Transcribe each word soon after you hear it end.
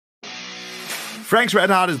Frank's Red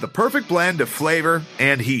Hot is the perfect blend of flavor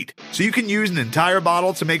and heat, so you can use an entire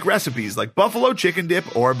bottle to make recipes like buffalo chicken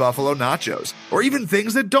dip or buffalo nachos, or even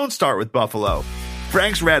things that don't start with buffalo.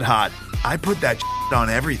 Frank's Red Hot, I put that on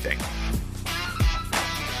everything.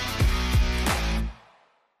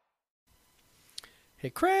 Hey,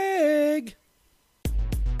 Craig.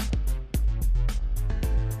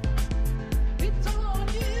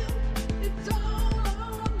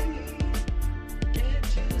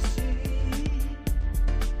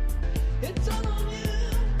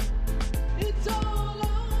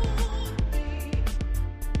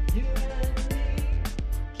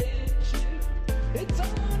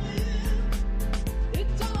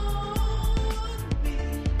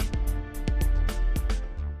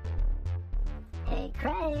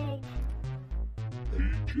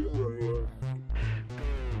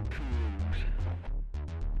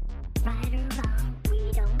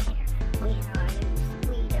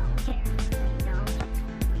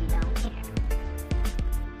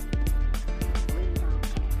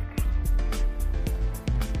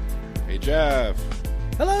 Jeff.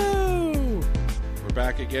 Hello. We're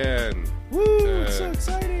back again. Woo, it's so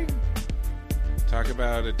exciting. Talk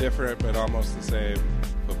about a different but almost the same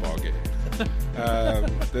football game.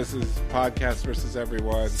 This is Podcast versus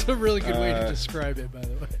Everyone. It's a really good way to describe it, by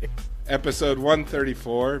the way. Episode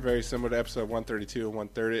 134, very similar to episode 132 and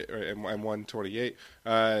 130 and 128.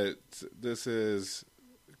 This is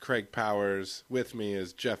Craig Powers. With me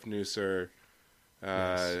is Jeff Nusser.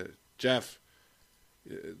 Yes. Jeff,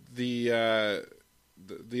 the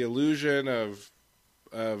illusion of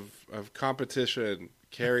competition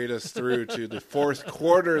carried us through to the fourth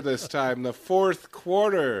quarter this time. The fourth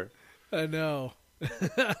quarter. I know.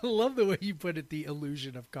 I love the way you put it, the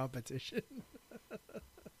illusion of competition.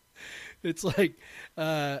 It's like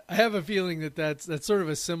I have a feeling that's sort of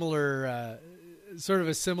a similar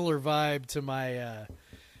vibe to my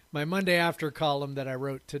my Monday After column that I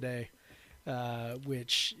wrote today.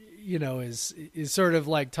 Which, you know, is sort of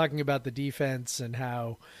like talking about the defense and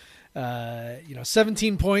how,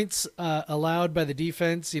 17 points allowed by the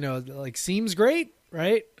defense, like seems great,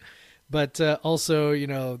 right? But also,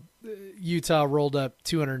 Utah rolled up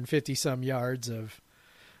 250 some yards of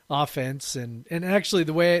offense, and actually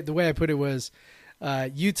the way I put it was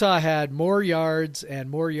Utah had more yards and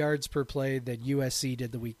more yards per play than USC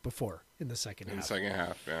did the week before in the second half. In the second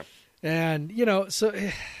half, yeah. And so.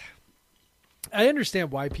 I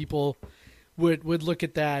understand why people would look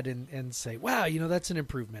at that and say, "Wow, that's an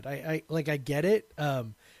improvement." I get it. I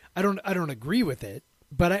don't agree with it,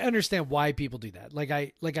 but I understand why people do that.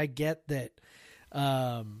 I get that.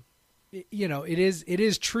 It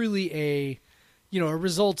is truly a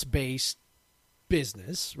results based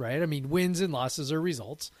business, right? I mean, wins and losses are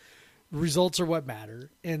results. Results are what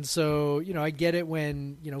matter, and so I get it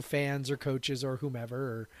when fans or coaches or whomever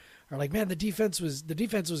are like, man, the defense was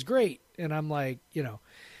great. And I'm like,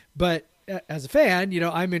 but as a fan,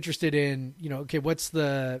 I'm interested in, okay, what's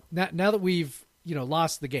the, now that we've,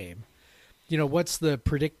 lost the game, what's the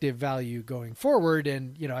predictive value going forward?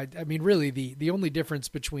 And, I mean, really the only difference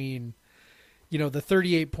between, the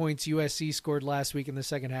 38 points USC scored last week in the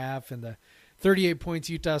second half and the 38 points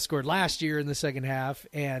Utah scored last year in the second half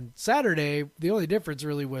and Saturday, the only difference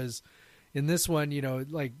really was, in this one,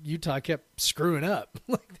 like Utah kept screwing up.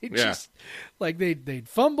 They'd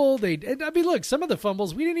fumble. Look, some of the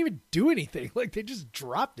fumbles, we didn't even do anything. Like they just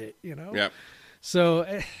dropped it, Yeah.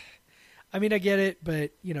 So, I mean, I get it,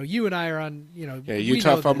 but you and I are on, Yeah,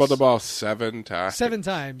 Utah fumbled the ball 7 times. 7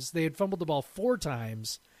 times. They had fumbled the ball 4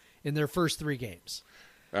 times in their first 3 games.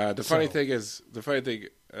 The funny thing,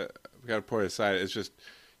 I've got to point aside, is just,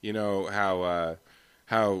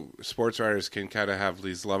 how sports writers can kind of have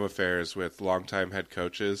these love affairs with longtime head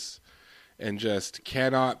coaches and just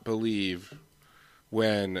cannot believe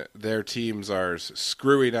when their teams are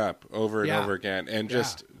screwing up over and over again. And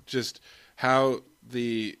just how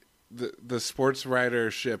the sports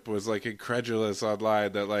writership was like incredulous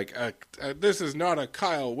online that like, this is not a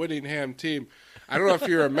Kyle Whittingham team. I don't know if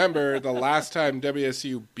you remember the last time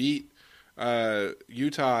WSU beat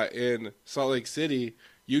Utah in Salt Lake City.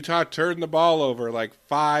 Utah turned the ball over like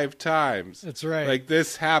 5 times. That's right. Like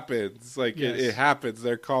this happens. Like yes. it happens.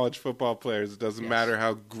 They're college football players. It doesn't matter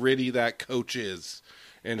how gritty that coach is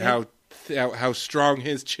and how strong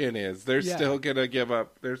his chin is. They're still gonna give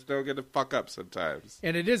up. They're still gonna fuck up sometimes.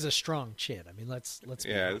 And it is a strong chin. I mean, let's be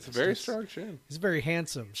honest. It's a very strong chin. He's a very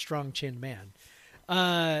handsome, strong chin man.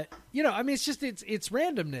 I mean, it's just it's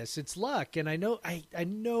randomness, it's luck, and I know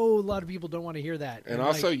a lot of people don't want to hear that. And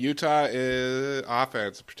also, Utah is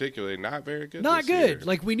offense, particularly not very good. Not this good. year.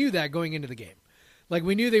 Like we knew that going into the game. Like,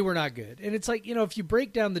 we knew they were not good. And it's like, if you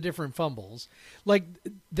break down the different fumbles, like,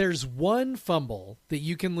 there's one fumble that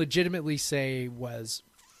you can legitimately say was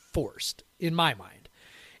forced, in my mind.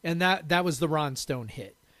 And that was the Ron Stone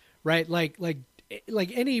hit, right? Like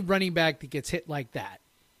any running back that gets hit like that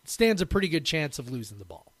stands a pretty good chance of losing the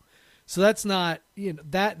ball. So that's not,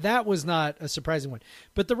 that was not a surprising one.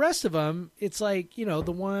 But the rest of them, it's like,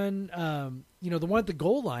 the one at the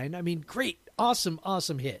goal line, I mean, great, awesome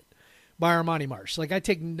hit by Armani Marsh. Like, I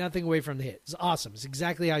take nothing away from the hit. It's awesome. It's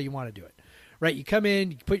exactly how you want to do it, right? You come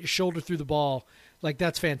in, you put your shoulder through the ball. Like,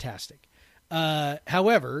 that's fantastic.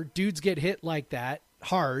 However, dudes get hit like that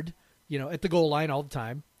hard, at the goal line all the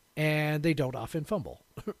time, and they don't often fumble,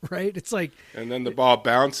 right? It's like, and then the ball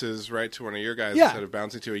bounces right to one of your guys instead of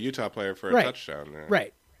bouncing to a Utah player for a touchdown. Yeah.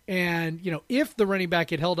 Right. And, if the running back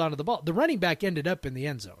had held onto the ball, the running back ended up in the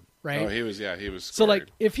end zone, right? Oh, he was scoring. So, like,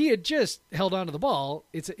 if he had just held onto the ball,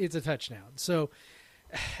 it's a touchdown. So,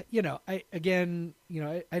 I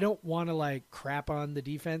don't want to, like, crap on the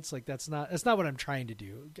defense. Like, that's not what I'm trying to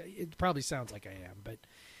do. It probably sounds like I am, but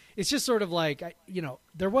it's just sort of like,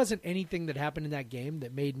 there wasn't anything that happened in that game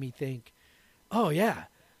that made me think, oh yeah,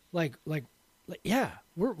 like yeah,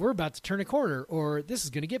 we're about to turn a corner, or this is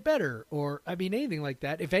going to get better, or anything like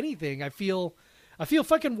that. If anything, I feel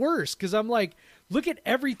fucking worse, because I'm like, look at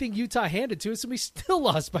everything Utah handed to us, and we still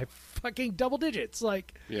lost by fucking double digits.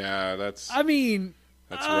 Like, yeah, that's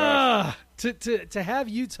rough. To have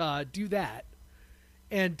Utah do that,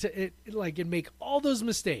 and and make all those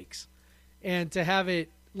mistakes, and to have it,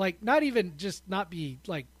 like, not even just not be,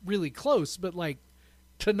 like, really close, but, like,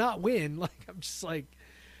 to not win. Like, I'm just like,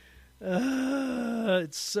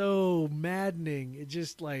 it's so maddening. It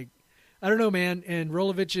just, like, I don't know, man. And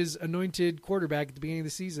Rolovich's anointed quarterback at the beginning of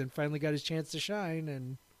the season finally got his chance to shine,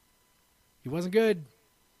 and he wasn't good.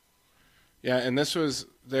 Yeah, and this was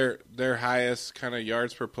their highest kind of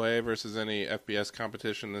yards per play versus any FBS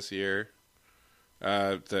competition this year.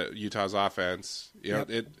 The Utah's offense,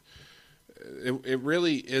 It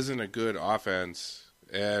really isn't a good offense.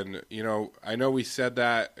 And, I know we said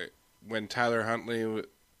that when Tyler Huntley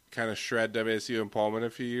kind of shred WSU and Pullman a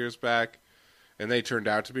few years back, and they turned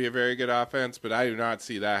out to be a very good offense, but I do not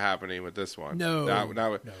see that happening with this one. No.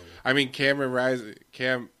 No. I mean, Cam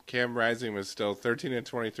Rising was still 13 and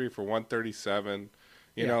 23 for 137.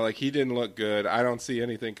 Like, he didn't look good. I don't see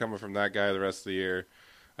anything coming from that guy the rest of the year.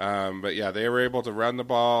 But yeah, they were able to run the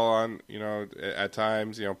ball on, at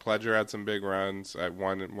times. Pledger had some big runs.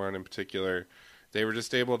 One in particular. They were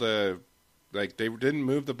just able to, like, they didn't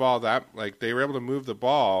move the ball they were able to move the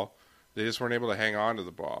ball. They just weren't able to hang on to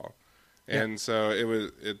the ball, and so it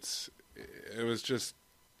was just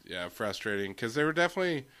frustrating, because they were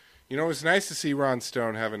definitely, it was nice to see Ron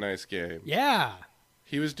Stone have a nice game. Yeah,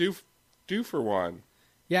 he was due for one.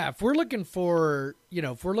 Yeah, if we're looking for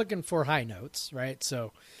high notes, right?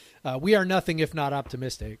 So we are nothing if not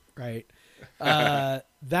optimistic, right?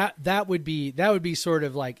 That would be sort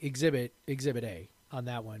of like exhibit A on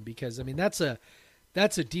that one, because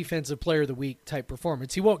that's a defensive player of the week type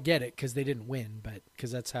performance. He won't get it because they didn't win, but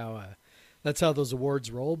because that's how those awards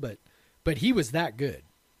roll. But he was that good.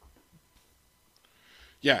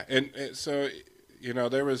 Yeah, and so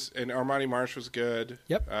there was, and Armani Marsh was good.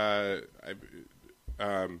 Yep.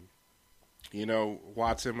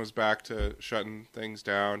 Watson was back to shutting things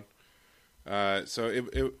down. So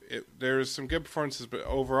there's some good performances, but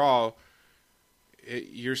overall,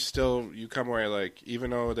 you come away like,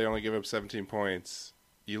 even though they only give up 17 points,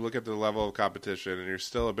 you look at the level of competition and you're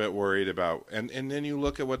still a bit worried about, and then you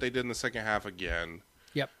look at what they did in the second half again.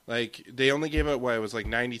 Yep. Like, they only gave up, it was like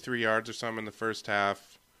 93 yards or something in the first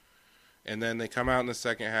half. And then they come out in the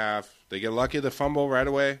second half. They get lucky at the fumble right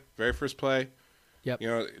away, very first play. Yep.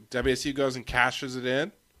 WSU goes and cashes it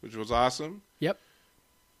in, which was awesome. Yep.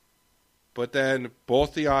 But then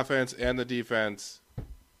both the offense and the defense,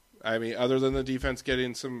 other than the defense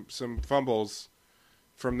getting some fumbles,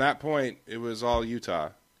 from that point, it was all Utah.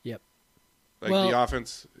 Yep. The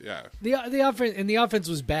offense, yeah. The offense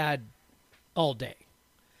was bad all day.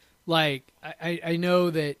 Like, I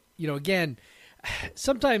know that, again,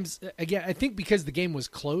 sometimes, again, I think because the game was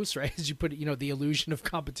close, right, as you put it, the illusion of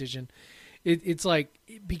competition, it's like,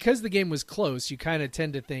 because the game was close, you kind of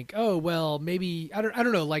tend to think, oh, well, maybe, I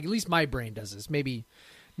don't know, like, at least my brain does this. Maybe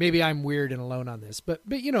I'm weird and alone on this, but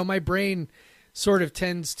my brain sort of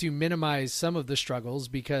tends to minimize some of the struggles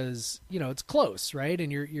because, it's close, right?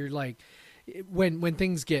 And you're like, when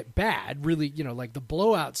things get bad, really, like the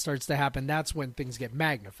blowout starts to happen, that's when things get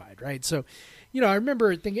magnified, right? So, I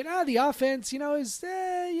remember thinking, the offense, is,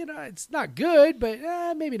 it's not good, but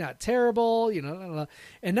maybe not terrible,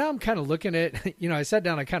 And now I'm kind of looking at, I sat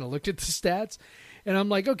down, I kind of looked at the stats, And I'm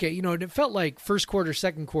like, okay, and it felt like first quarter,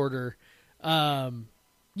 second quarter,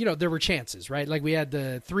 there were chances, right? Like we had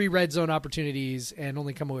the 3 red zone opportunities and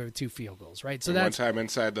only come away with 2 field goals, right? So that's one time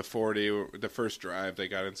inside the 40, the first drive they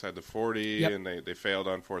got inside the 40, and they failed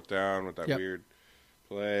on 4th down with that weird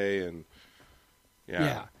play, and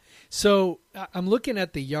yeah. So I'm looking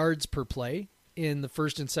at the yards per play in the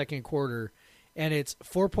first and second quarter, and it's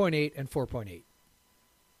 4.8 and 4.8.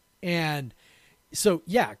 And so,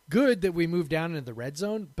 good that we moved down into the red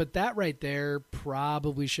zone, but that right there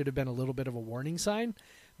probably should have been a little bit of a warning sign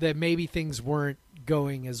that maybe things weren't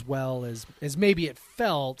going as well as maybe it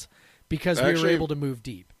felt because we were able to move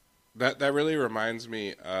deep. That really reminds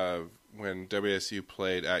me of when WSU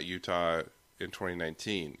played at Utah in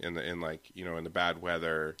 2019 in the bad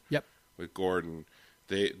weather. Yep. With Gordon.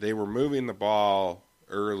 They were moving the ball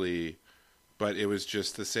early, but it was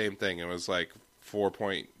just the same thing. It was like 4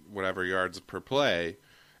 point whatever yards per play,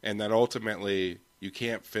 and that ultimately you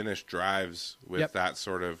can't finish drives with that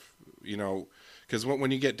sort of, because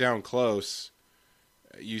when you get down close,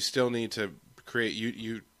 you still need to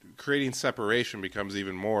create creating separation becomes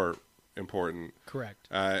even more important. Correct.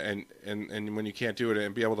 And when you can't do it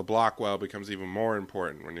and be able to block well becomes even more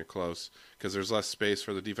important when you're close because there's less space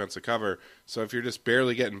for the defense to cover. So if you're just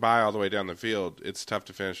barely getting by all the way down the field, it's tough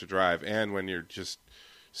to finish a drive. And when you're just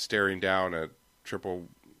staring down at triple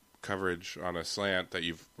coverage on a slant that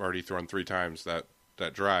you've already thrown 3 times that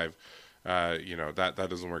drive, that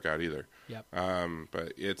doesn't work out either. Yep.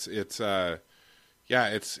 But it's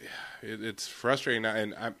frustrating,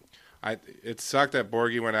 and it sucked that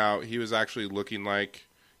Borghi went out. He was actually looking like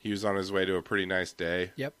he was on his way to a pretty nice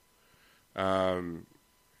day. Yep.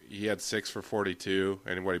 He had 6 for 42,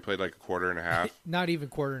 and he played like a quarter and a half. Not even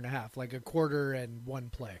quarter and a half, like a quarter and 1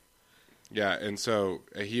 play. Yeah, and so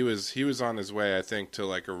he was on his way, I think, to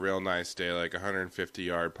like a real nice day, like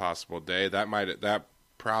 150-yard possible day. That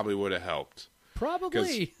probably would have helped.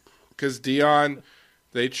 Probably. Because Deion,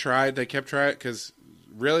 they kept trying, because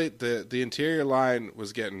really the interior line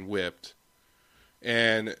was getting whipped,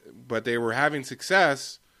 but they were having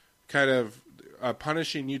success kind of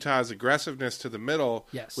punishing Utah's aggressiveness to the middle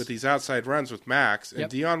with these outside runs with Max. And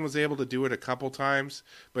Deion was able to do it a couple times,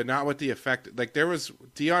 but not with the effect. Like there was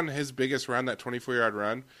Deion, his biggest run, that 24-yard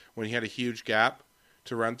run, when he had a huge gap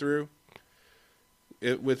to run through.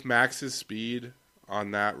 With Max's speed on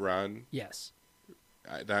that run,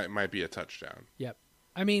 that might be a touchdown. Yep.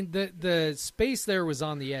 I mean, the space there was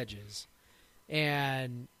on the edges.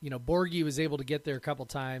 And, Borghi was able to get there a couple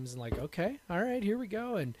times and like, okay, all right, here we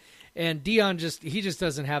go. And Deion just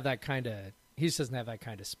doesn't have that kind of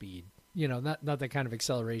speed, not that kind of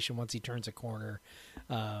acceleration once he turns a corner.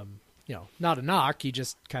 Not a knock. He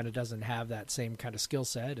just kind of doesn't have that same kind of skill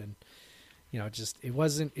set. And,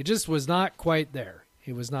 it just was not quite there.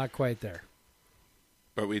 It was not quite there.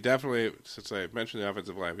 But we definitely, since I mentioned the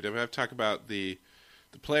offensive line, we definitely have to talk about the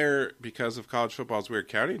player, because of college football's weird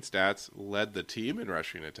counting stats, led the team in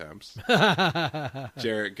rushing attempts.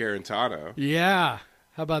 Jarrett Garantano. Yeah.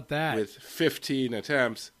 How about that? With 15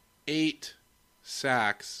 attempts, 8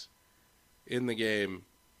 sacks in the game.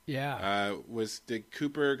 Yeah. Did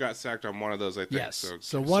Cooper got sacked on one of those, I think. Yes.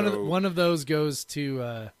 So one of those goes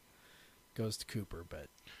to Cooper, but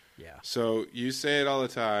yeah. So you say it all the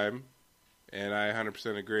time, and I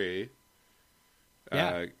 100% agree.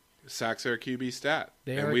 Yeah. Sacks are a QB stat.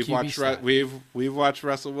 We've watched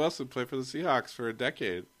Russell Wilson play for the Seahawks for a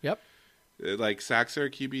decade. Yep. Like sacks are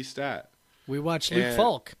a QB stat. We watched Luke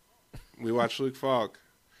Falk.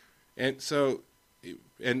 And so,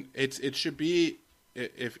 it should be,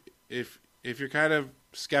 if you're kind of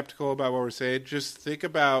skeptical about what we're saying, just think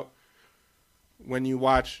about when you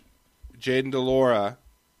watch Jayden de Laura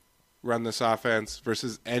run this offense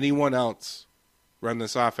versus anyone else run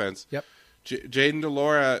this offense. Yep. Jayden de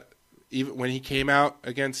Laura, even when he came out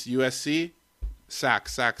against USC,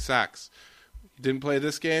 sacks. He didn't play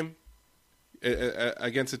this game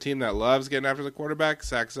against a team that loves getting after the quarterback,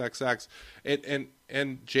 sacks. And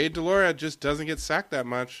Jayden de Laura just doesn't get sacked that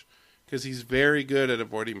much because he's very good at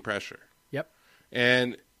avoiding pressure. Yep.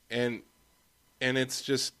 And it's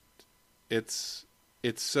just it's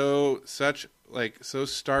so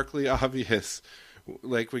starkly obvious,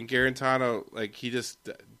 like when Garantano, like he just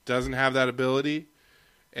doesn't have that ability,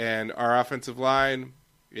 and our offensive line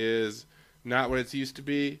is not what it's used to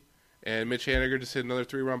be, and Mitch Haniger just hit another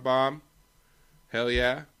 3-run bomb. Hell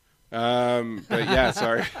yeah. But yeah,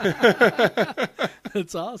 sorry.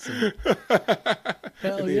 That's awesome.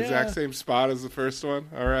 Hell in the yeah. exact same spot as the first one.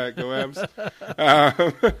 All right, go Ems.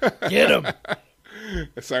 Get him.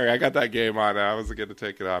 Sorry, I got that game on. I wasn't going to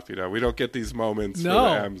take it off. We don't get these moments for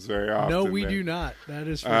the Ems very often. No, we do not. That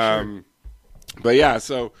is for sure. But yeah,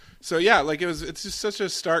 so yeah, like it's just such a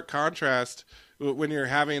stark contrast when you're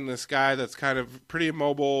having this guy that's kind of pretty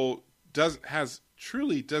immobile,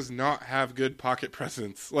 truly does not have good pocket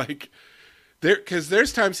presence. Like because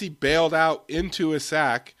there's times he bailed out into a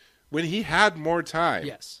sack when he had more time.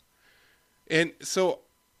 Yes. And so,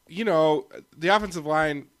 the offensive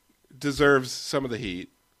line deserves some of the heat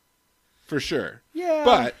for sure.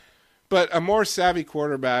 Yeah. But a more savvy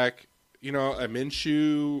quarterback, a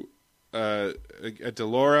Minshew, a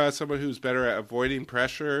Delora, someone who's better at avoiding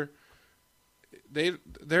pressure,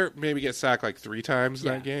 they're maybe get sacked like 3 times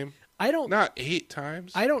in that game. Not 8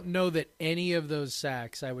 times. I don't know that any of those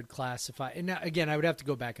sacks I would classify. And now, again, I would have to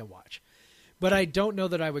go back and watch. But I don't know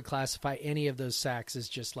that I would classify any of those sacks as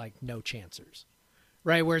just like no chancers,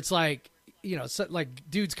 right? Where it's like, like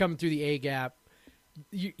dude's coming through the A gap,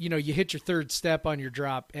 you hit your third step on your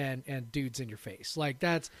drop and dude's in your face. Like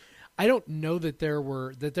I don't know that there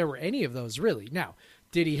were any of those really. Now,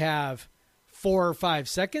 did he have 4 or 5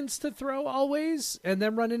 seconds to throw always and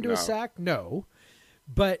then run into a sack? No,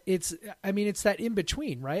 but it's that in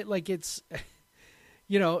between, right? Like it's,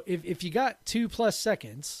 if you got 2+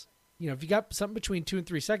 seconds. If you got something between 2 and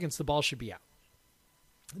 3 seconds, the ball should be out.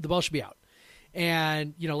 The ball should be out.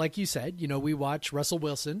 And, like you said, we watch Russell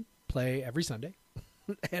Wilson play every Sunday.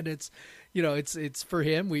 And it's for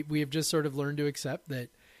him. We have just sort of learned to accept that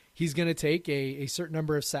he's going to take a certain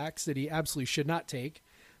number of sacks that he absolutely should not take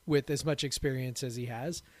with as much experience as he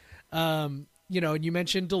has. And you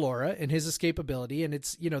mentioned Delora and his escapability. And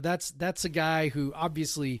it's, that's a guy who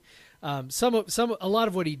obviously a lot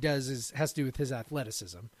of what he does has to do with his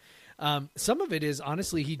athleticism. Some of it is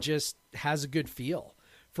honestly, he just has a good feel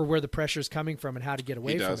for where the pressure is coming from and how to get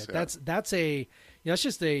away from it. Yeah. That's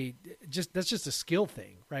just a skill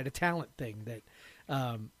thing, right? A talent thing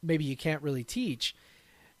that maybe you can't really teach,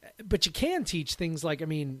 but you can teach things like,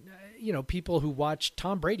 people who watch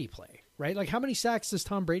Tom Brady play, right? Like how many sacks does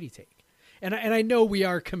Tom Brady take? And I know we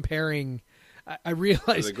are comparing. I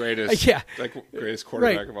realize the greatest, greatest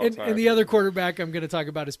quarterback of all time. And the other quarterback I'm going to talk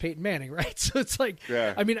about is Peyton Manning, right? So it's like,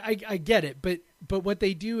 I get it, but what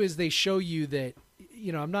they do is they show you that,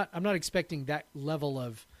 I'm not expecting that level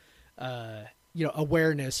of,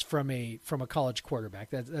 awareness from a college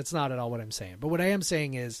quarterback. That's not at all what I'm saying. But what I am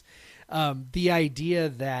saying is, the idea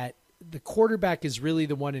that the quarterback is really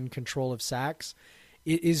the one in control of sacks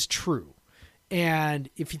is true. And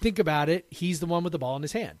if you think about it, he's the one with the ball in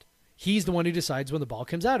his hand. He's the one who decides when the ball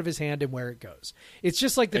comes out of his hand and where it goes. It's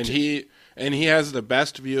just like he has the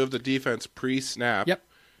best view of the defense pre-snap. Yep.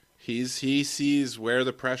 He sees where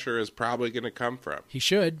the pressure is probably going to come from. He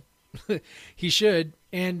should. He should.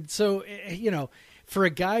 And so, for a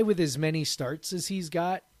guy with as many starts as he's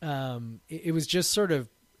got, it was just sort of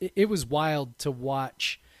it was wild to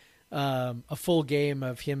watch a full game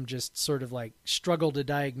of him just sort of like struggle to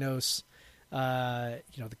diagnose the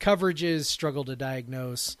coverages, struggle to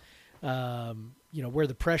diagnose where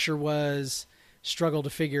the pressure was, struggle to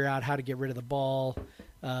figure out how to get rid of the ball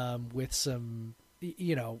with some,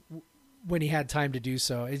 when he had time to do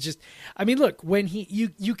so. It's just, look, when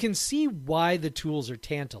you can see why the tools are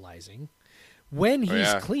tantalizing. When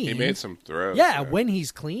he's clean. He made some throws. Yeah, when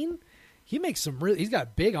he's clean, he makes some he's got a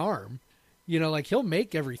big arm. He'll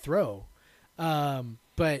make every throw.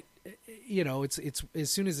 But it's as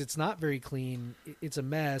soon as it's not very clean, it's a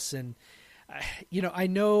mess. And I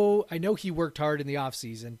know he worked hard in the off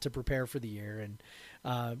season to prepare for the year. And,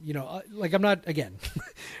 I'm not, again,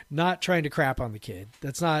 not trying to crap on the kid.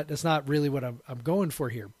 That's not really what I'm going for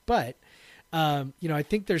here. But, I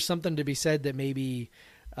think there's something to be said that maybe,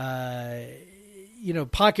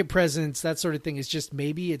 pocket presence, that sort of thing is just,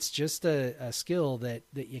 maybe it's just a skill that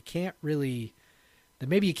you can't really, that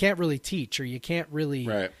maybe you can't really teach, or you can't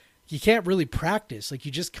really, you can't really practice. Like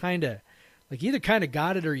you just kind of, like either kind of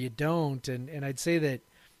got it or you don't. And I'd say that,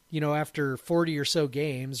 after 40 or so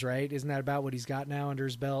games, right? Isn't that about what he's got now under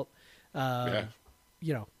his belt?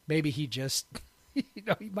 Maybe he just,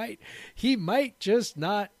 he might just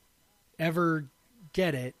not ever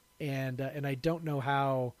get it. And I don't know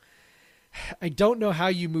how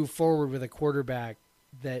you move forward with a quarterback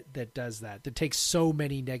that does that takes so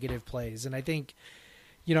many negative plays. And I think,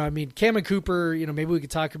 Cameron Cooper, maybe we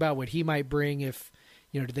could talk about what he might bring if,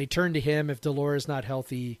 do they turn to him if Delora's not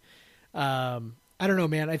healthy? I don't know,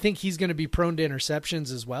 man. I think he's going to be prone to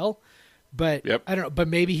interceptions as well, but I don't know, but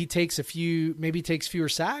maybe he takes fewer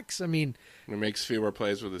sacks. He makes fewer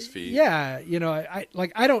plays with his feet. Yeah.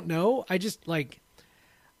 I don't know. I just I'd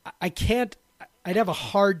have a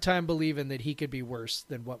hard time believing that he could be worse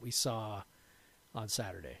than what we saw on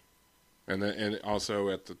Saturday. And also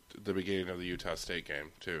at the beginning of the Utah State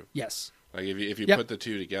game too. Yes. Like if you Yep. put the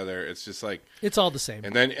two together, it's just like, It's all the same.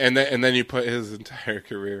 and then you put his entire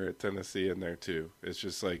career at Tennessee in there too. It's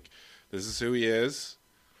just like, this is who he is,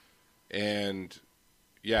 and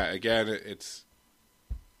yeah, again, it's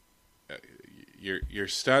you're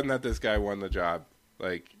stunned that this guy won the job.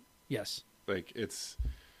 Yes. It's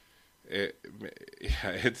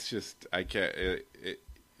just I can't.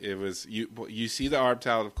 It was you see the arm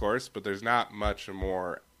talent, of course, but there's not much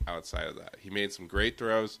more outside of that. He made some great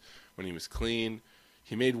throws when he was clean.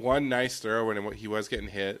 He made one nice throw when he was getting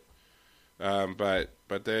hit, but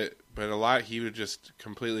a lot he would just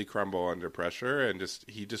completely crumble under pressure, and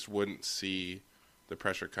he just wouldn't see the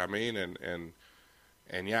pressure coming, and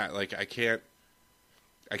yeah, like I can't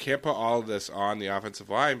put all of this on the offensive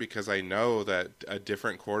line because I know that a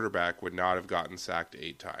different quarterback would not have gotten sacked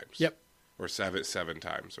 8 times. Yep. Or seven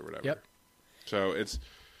times or whatever. Yep. So it's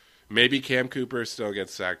maybe Cam Cooper still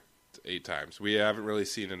gets sacked 8 times. We haven't really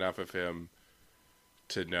seen enough of him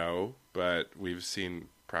to know, but we've seen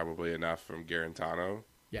probably enough from Garantano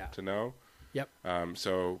to know. Yep.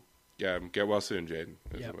 So yeah, get well soon, Jaden.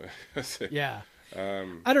 Yep. Yeah.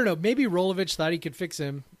 I don't know. Maybe Rolovich thought he could fix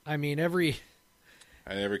him. I mean, every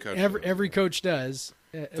coach does.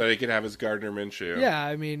 So he could have his Gardner Minshew. Yeah,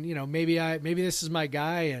 I mean, maybe this is my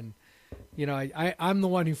guy, and I'm the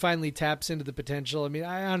one who finally taps into the potential. I mean,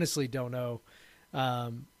 I honestly don't know.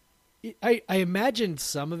 I imagine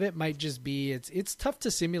some of it might just be it's tough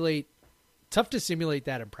to simulate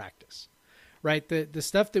that in practice, right? The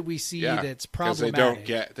stuff that we see that's problematic.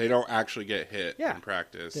 Because they don't actually get hit in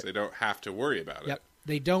practice. They don't have to worry about it.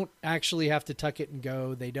 They don't actually have to tuck it and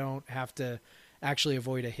go. They don't have to actually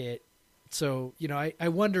avoid a hit. So, I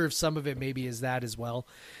wonder if some of it maybe is that as well.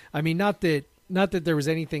 I mean, not that there was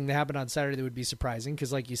anything that happened on Saturday that would be surprising,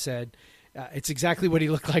 because like you said, it's exactly what he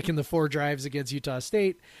looked like in the 4 drives against Utah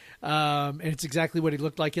State. And it's exactly what he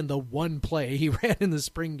looked like in the one play he ran in the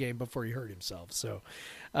spring game before he hurt himself. So,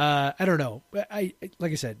 I don't know.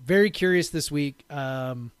 Like I said, very curious this week.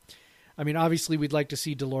 I mean, obviously we'd like to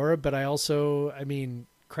see Delora, but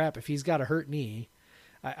crap, if he's got a hurt knee,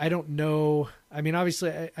 I don't know. I mean,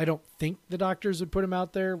 obviously I don't think the doctors would put him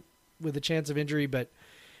out there with a chance of injury, but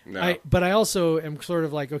no. I also am sort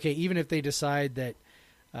of like, okay, even if they decide that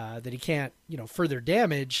he can't, further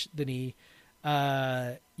damage the knee,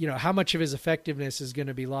 how much of his effectiveness is going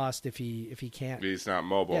to be lost if he can't? He's not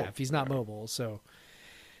mobile. Yeah, if he's not mobile. So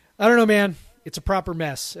I don't know, man. It's a proper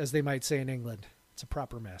mess, as they might say in England. It's a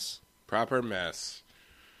proper mess. Proper mess.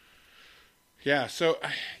 Yeah. So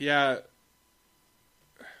yeah.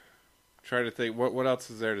 Try to think what else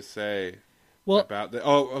is there to say about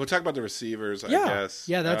we'll talk about the receivers, I guess.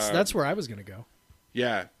 Yeah, that's where I was going to go.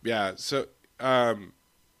 Yeah. So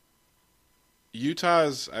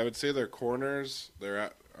Utah's, I would say their corners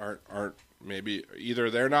aren't maybe either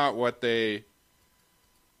they're not what they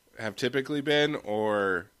have typically been,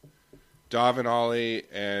 or Davin Ollie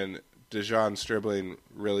and Dejon Stribling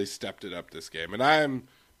really stepped it up this game. And I'm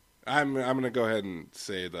going to go ahead and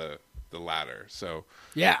say the latter. So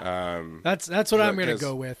yeah, that's what I'm going to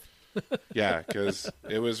go with. Yeah, because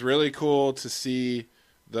it was really cool to see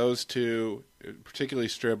those two, particularly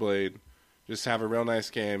Stribling, just have a real nice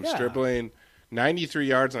game. Yeah. Stribling, 93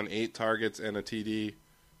 yards on 8 targets and a TD,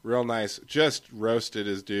 real nice. Just roasted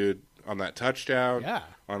his dude on that touchdown. Yeah,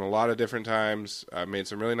 on a lot of different times. Made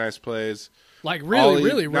some really nice plays. Like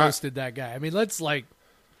really roasted that guy. I mean, let's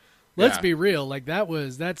be real. Like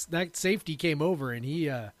that safety came over and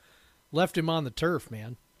he left him on the turf,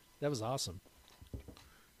 man. That was awesome.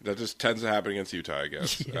 That just tends to happen against Utah, I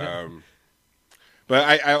guess. Yeah.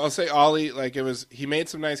 But I'll say Ollie, he made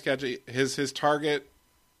some nice catches. His target,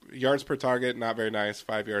 yards per target, not very nice,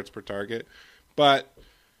 5 yards per target. But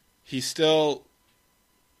he still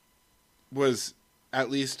was at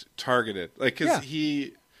least targeted. Because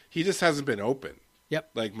he just hasn't been open. Yep.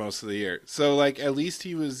 Most of the year. So, at least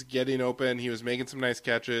he was getting open. He was making some nice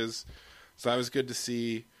catches. So that was good to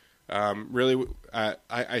see. Really,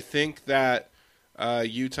 I think that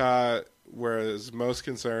Utah was most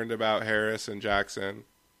concerned about Harris and Jackson,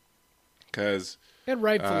 and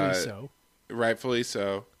rightfully so. Rightfully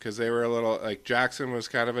so, because they were a little Jackson was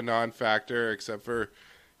kind of a non-factor, except for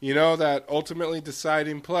that ultimately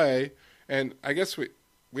deciding play. And I guess we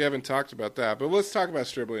haven't talked about that, but let's talk about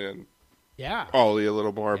Stribling and Ollie a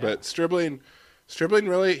little more. Yeah. But Stribling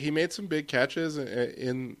really, he made some big catches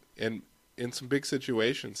in some big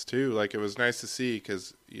situations too. It was nice to see,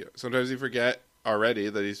 because sometimes you forget already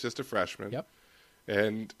that he's just a freshman. Yep.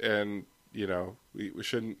 And we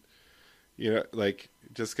shouldn't,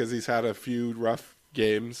 just because he's had a few rough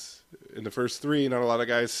games in the first 3, not a lot of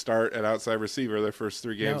guys start at outside receiver their first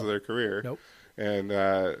 3 games of their career. Nope. And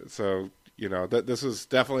so that this was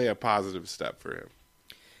definitely a positive step for him.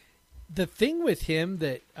 The thing with him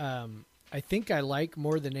that I think I like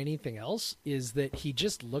more than anything else is that he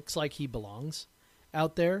just looks like he belongs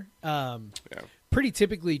out there. Pretty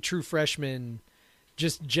typically, true freshmen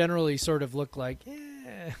just generally sort of look like,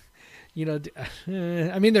 I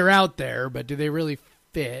mean, they're out there, but do they really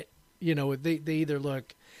fit? They either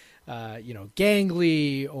look,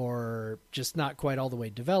 gangly or just not quite all the way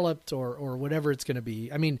developed or whatever it's going to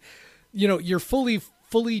be. I mean, your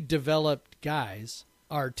fully developed guys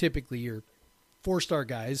are typically your 4-star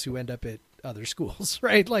guys who end up at other schools,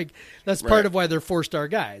 right? Like that's part of why they're 4-star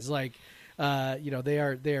guys. Like, they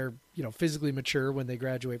are physically mature when they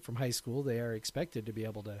graduate from high school. They are expected to be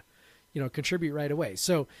able to, contribute right away.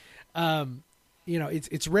 So,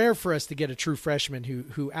 it's rare for us to get a true freshman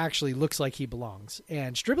who actually looks like he belongs.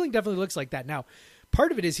 And Stribling definitely looks like that. Now,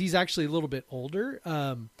 part of it is he's actually a little bit older.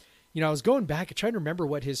 I was going back and trying to remember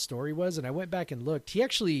what his story was, and I went back and looked. He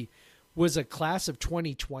actually was a class of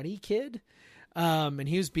 2020 kid. And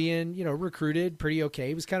he was being, recruited pretty okay.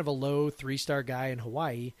 He was kind of a low 3-star guy in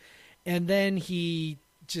Hawaii. And then he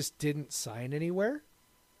just didn't sign anywhere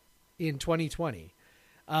in 2020.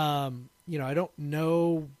 I don't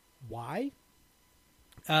know why.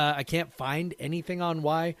 I can't find anything on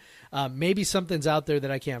why. Maybe something's out there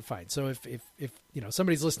that I can't find. So if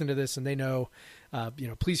somebody's listening to this and they know,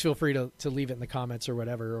 please feel free to leave it in the comments or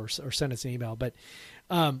whatever, or send us an email. But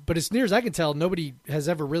as near as I can tell, nobody has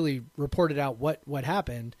ever really reported out what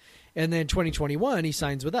happened. And then 2021, he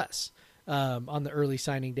signs with us on the early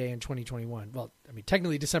signing day in 2021. Well, I mean,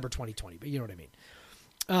 technically December 2020, but you know what I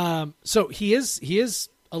mean? So he is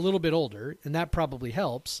a little bit older, and that probably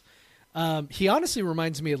helps. He honestly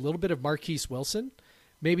reminds me a little bit of Marquise Wilson.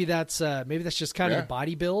 Maybe that's just kind of the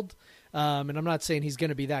body build. And I'm not saying he's going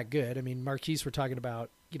to be that good. I mean, Marquise, we're talking about,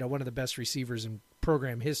 one of the best receivers in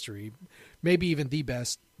program history, maybe even the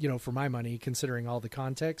best, for my money, considering all the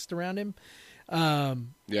context around him.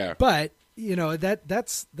 But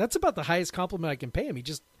that's about the highest compliment I can pay him. He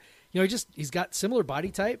just, he's got similar body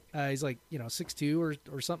type. He's like, 6'2"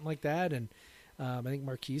 or something like that. And I think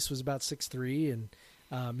Marquise was about 6'3", and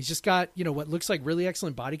he's just got, what looks like really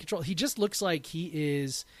excellent body control. He just looks like he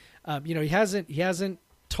is, he hasn't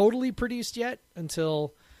totally produced yet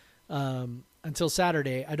until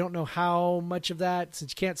Saturday. I don't know how much of that,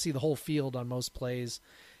 since you can't see the whole field on most plays,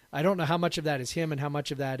 I don't know how much of that is him and how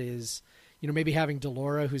much of that is, maybe having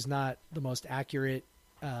Delora, who's not the most accurate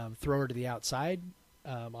thrower to the outside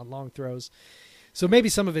on long throws. So maybe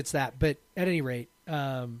some of it's that, but at any rate,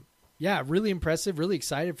 really impressive, really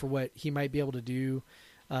excited for what he might be able to do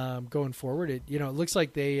going forward. It looks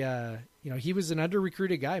like they, he was an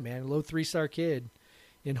under-recruited guy, man, low 3-star kid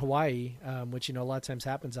in Hawaii, which, a lot of times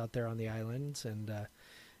happens out there on the islands. And,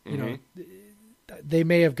 they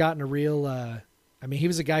may have gotten a real, he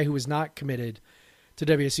was a guy who was not committed to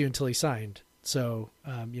WSU until he signed. So,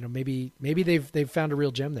 maybe they've found a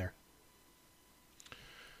real gem there.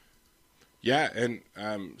 Yeah. And,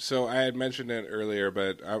 so I had mentioned it earlier,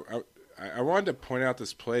 but I wanted to point out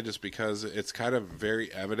this play just because it's kind of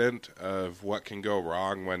very evident of what can go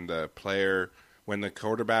wrong when the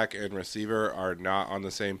quarterback and receiver are not on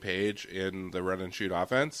the same page in the run and shoot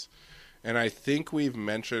offense. And I think we've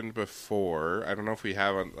mentioned before, I don't know if we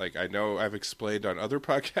have, I know I've explained on other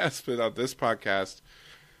podcasts, but on this podcast,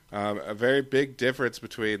 a very big difference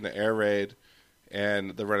between the air raid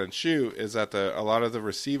and the run and shoot is that a lot of the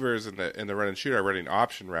receivers in the run and shoot are running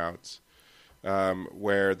option routes,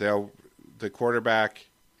 where the quarterback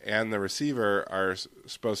and the receiver are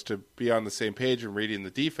supposed to be on the same page and reading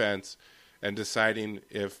the defense and deciding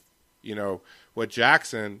if, what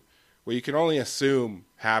you can only assume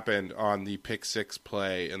happened on the pick 6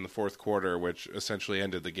 play in the fourth quarter, which essentially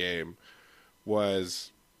ended the game,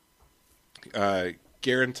 was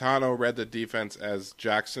Garantano read the defense as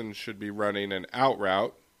Jackson should be running an out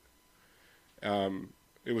route.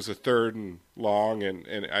 It was a 3rd and long,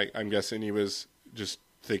 and I'm guessing he was just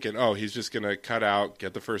thinking, he's just going to cut out,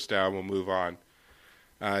 get the first down, we'll move on.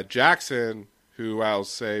 Jackson, who I'll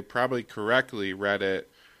say probably correctly read it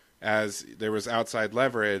as there was outside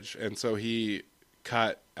leverage, and so he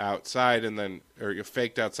cut outside or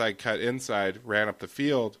faked outside, cut inside, ran up the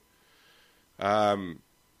field.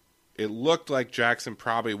 It looked like Jackson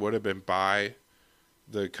probably would have been by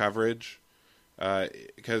the coverage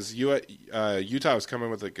because Utah was coming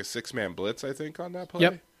with like a 6-man blitz, I think, on that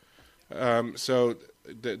play. Yep. So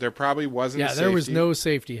there probably wasn't. Yeah, there was no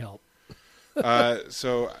safety help.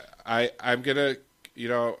 So I'm gonna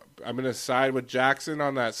side with Jackson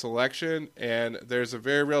on that selection, and there's a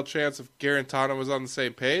very real chance if Garantano was on the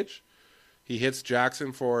same page, he hits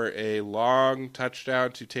Jackson for a long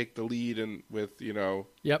touchdown to take the lead, and with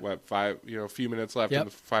a few minutes left in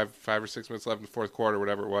the five or 6 minutes left in the fourth quarter,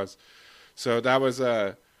 whatever it was. So that was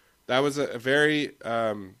a very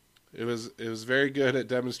it was very good at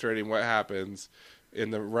demonstrating what happens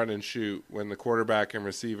in the run and shoot when the quarterback and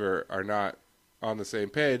receiver are not on the same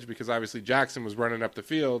page, because obviously Jackson was running up the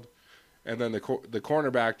field, and then the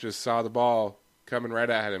cornerback just saw the ball coming right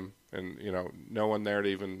at him, and no one there to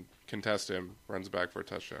even contest him, runs back for a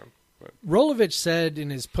touchdown. But Rolovich said in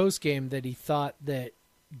his postgame that he thought that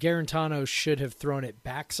Garantano should have thrown it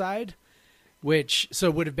backside, which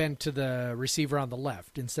would have been to the receiver on the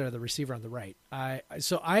left instead of the receiver on the right. I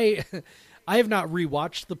have not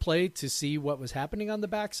rewatched the play to see what was happening on the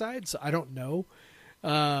backside, so I don't know.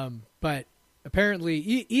 But apparently,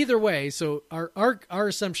 either way, so our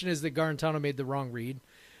assumption is that Garantano made the wrong read.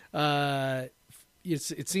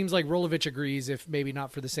 It seems like Rolovich agrees, if maybe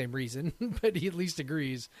not for the same reason, but he at least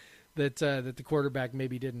agrees that the quarterback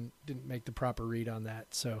maybe didn't make the proper read on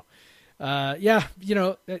that. So,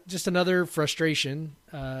 just another frustration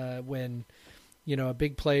when a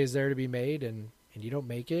big play is there to be made and you don't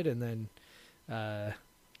make it, and then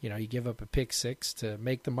you give up a pick six to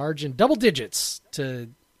make the margin double digits to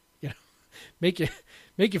make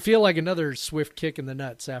you feel like another swift kick in the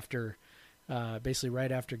nuts after basically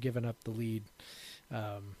right after giving up the lead.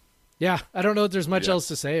 I don't know if there's much else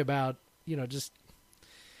to say about, just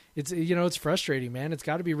it's frustrating, man. It's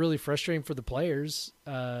got to be really frustrating for the players,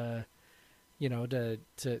 to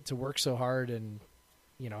work so hard and,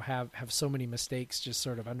 have so many mistakes just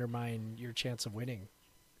sort of undermine your chance of winning.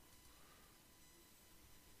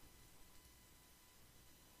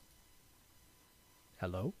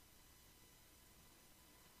 Hello?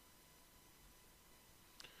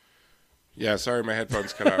 yeah, sorry, my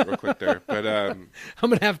headphones cut out real quick there, but I'm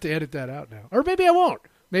going to have to edit that out now. Or maybe I won't.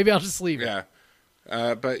 Maybe I'll just leave it. Yeah.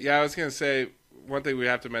 I was going to say, one thing we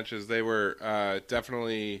have to mention is they were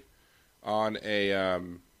definitely on a, on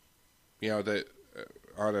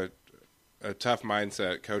a tough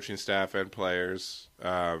mindset, coaching staff and players,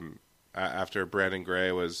 after Brandon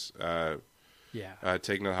Gray was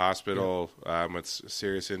taken to the hospital with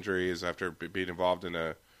serious injuries after being involved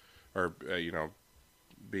in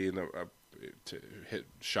being hit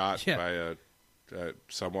shot by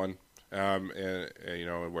someone,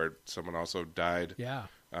 and where someone also died. Yeah.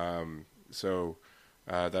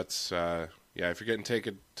 That's if you're getting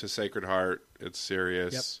taken to Sacred Heart, it's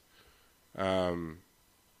serious. Yep.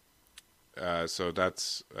 So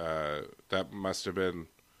that's that must have been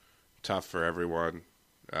tough for everyone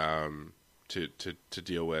to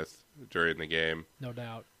deal with during the game. No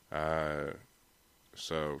doubt.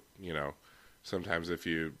 Sometimes if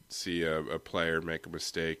you see a player make a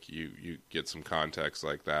mistake, you get some context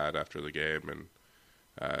like that after the game, and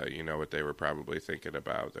you know what they were probably thinking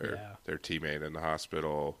about their teammate in the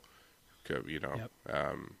hospital. Yep.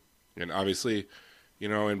 And obviously,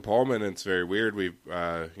 in Pullman, it's very weird. We've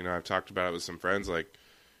I've talked about it with some friends. Like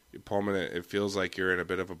Pullman, it feels like you're in a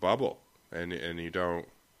bit of a bubble, and you don't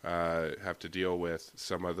have to deal with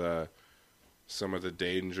some of the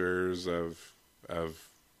dangers of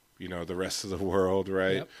the rest of the world,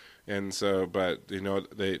 right? Yep. And so, but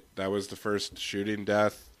that was the first shooting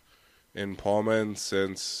death in Pullman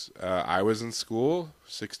since I was in school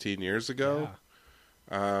 16 years ago.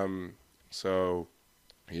 Yeah. So,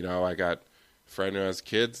 I got a friend who has a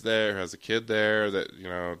kid there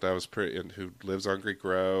that that was pretty, and who lives on Greek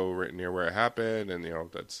Row, right near where it happened, and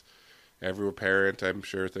that's every parent, I'm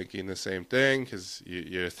sure, thinking the same thing, because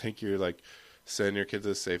you think you're like send your kids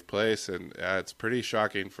to a safe place, and it's pretty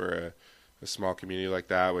shocking for a small community like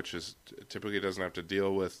that, which is typically doesn't have to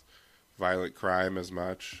deal with violent crime as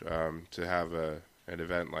much. To have an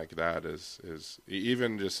event like that is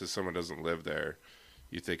even just as someone doesn't live there,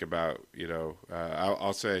 you think about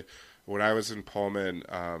I'll say when I was in Pullman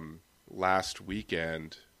last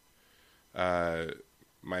weekend,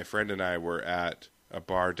 my friend and I were at a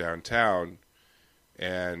bar downtown,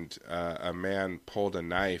 and a man pulled a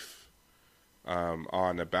knife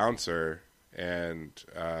on a bouncer, and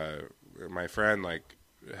my friend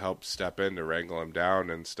helped step in to wrangle him down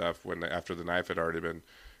and stuff after the knife had already been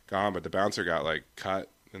gone, but the bouncer got cut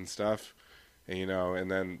and stuff, and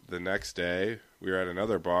and then the next day we were at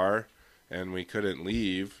another bar and we couldn't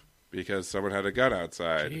leave because someone had a gun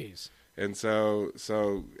outside. Jeez. And so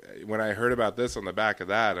when I heard about this on the back of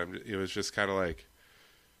that, it was just kind of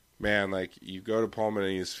man, you go to Pullman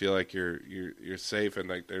and you just feel like you're safe, and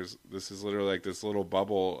this is literally this little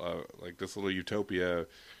bubble, this little utopia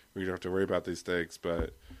where you don't have to worry about these things.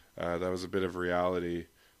 But that was a bit of reality,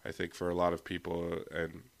 I think, for a lot of people,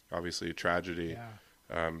 and obviously a tragedy.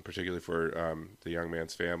 particularly for the young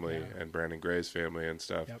man's family and Brandon Gray's family and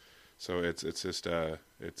stuff. Yep. So it's just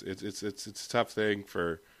it's a tough thing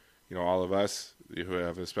for all of us who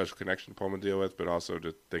have a special connection to Pullman to deal with, but also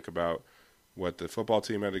to think about what the football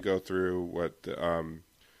team had to go through, what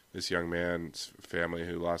this young man's family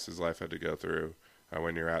who lost his life had to go through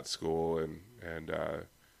when you're at school and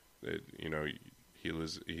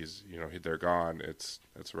they're gone. It's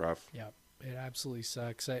rough. Yeah, it absolutely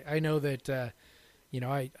sucks. I know that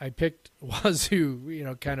I picked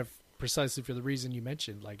Wazoo kind of precisely for the reason you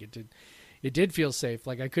mentioned. Like it did feel safe.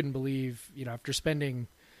 Like I couldn't believe after spending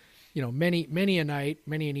many a night,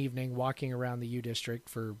 many an evening walking around the U District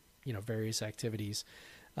for various activities,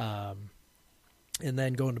 and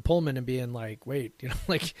then going to Pullman and being like, wait,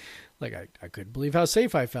 I couldn't believe how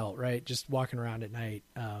safe I felt, right? Just walking around at night.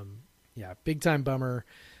 Big time bummer.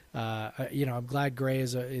 I'm glad Gray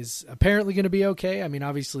is apparently going to be okay. I mean,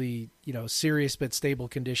 obviously, serious but stable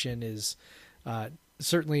condition is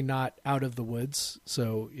certainly not out of the woods.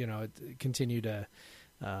 So, continue to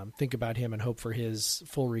think about him and hope for his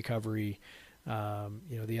full recovery.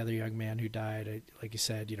 The other young man who died, like you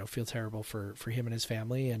said, feel terrible for him and his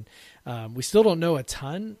family. And we still don't know a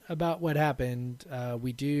ton about what happened.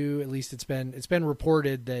 We do, at least it's been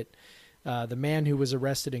reported that the man who was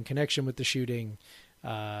arrested in connection with the shooting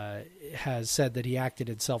has said that he acted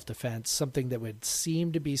in self-defense, something that would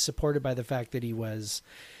seem to be supported by the fact that he was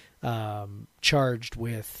charged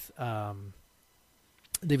with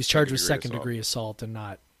second-degree assault and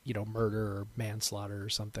not murder or manslaughter or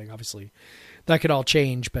something. Obviously that could all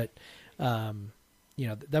change, but that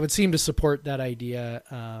would seem to support that idea.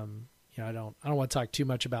 I don't want to talk too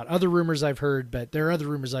much about other rumors I've heard, but there are other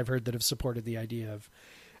rumors I've heard that have supported the idea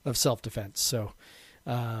of self-defense. So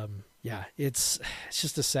it's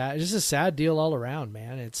just a sad deal all around,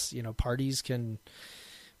 man. It's, parties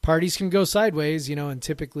can go sideways, and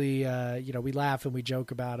typically, we laugh and we joke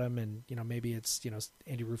about them and, maybe it's,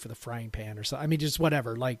 Andy Roof with a frying pan or something. I mean, just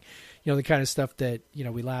whatever, like, the kind of stuff that,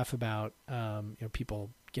 we laugh about, people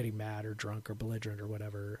getting mad or drunk or belligerent or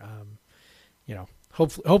whatever.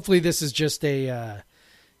 Hopefully this is just a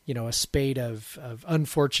spate of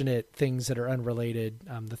unfortunate things that are unrelated.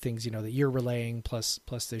 The things, that you're relaying plus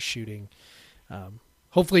this shooting.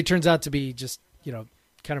 Hopefully it turns out to be just,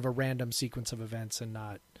 kind of a random sequence of events and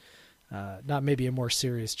not maybe a more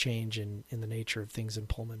serious change in the nature of things in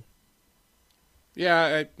Pullman.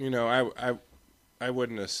 Yeah, I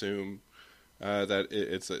wouldn't assume that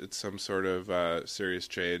it's some sort of serious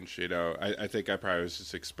change. I think I probably was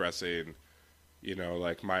just expressing,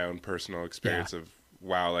 like my own personal experience of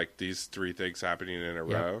wow, like these three things happening in a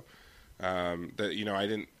row.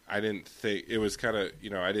 That I didn't think it was kind of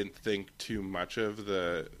I didn't think too much of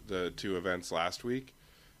the two events last week.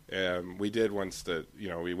 We did once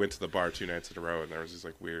we went to the bar 2 nights in a row and there was this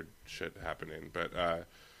like weird shit happening. But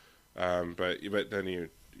then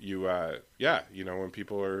when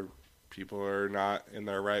people are not in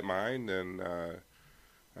their right mind and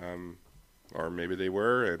or maybe they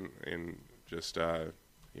were and just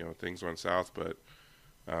things went south. But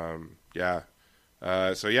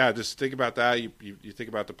just think about that. You think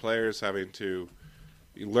about the players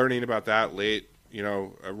learning about that late.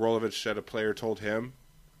 Rolovich said a player told him.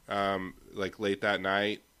 Like late that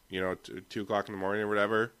night, 2 o'clock in the morning or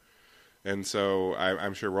whatever. And so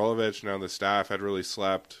I'm sure Rolovich and the staff had really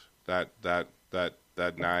slept that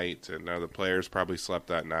night, and the players probably slept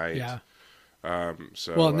that night. Yeah. And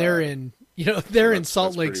they're in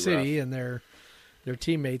Salt Lake City, rough. And their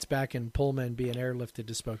teammates back in Pullman being airlifted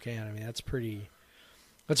to Spokane. I mean, that's a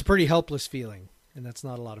pretty helpless feeling, and that's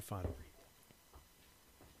not a lot of fun.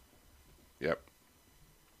 Yep.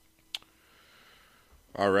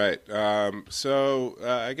 All right.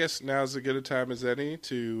 I guess now's as good a time as any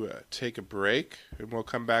to take a break, and we'll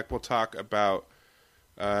come back. We'll talk about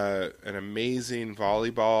an amazing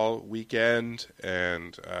volleyball weekend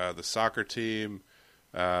and the soccer team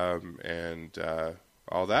and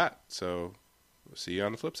all that. So we'll see you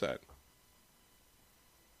on the flip side.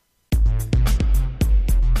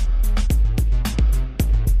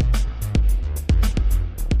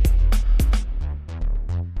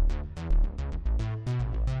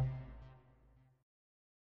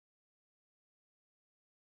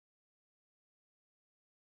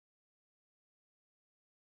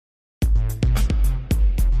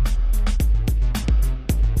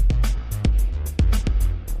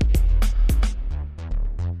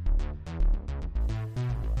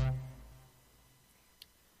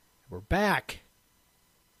 Back.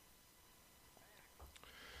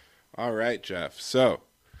 All right, Jeff. So,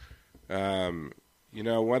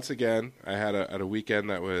 once again, I had a weekend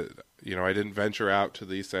that was I didn't venture out to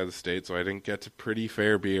the east side of the state, so I didn't get to Pretty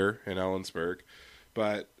Fair Beer in Ellensburg.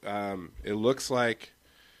 But it looks like,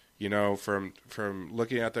 from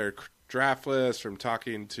looking at their draft list, from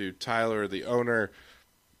talking to Tyler, the owner,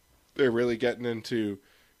 they're really getting into,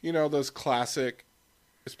 those classic,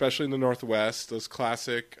 especially in the Northwest, those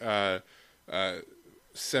classic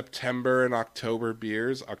September and October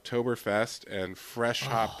beers, Oktoberfest and fresh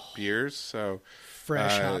hop beers. So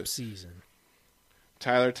fresh hop season.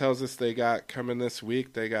 Tyler tells us they got coming this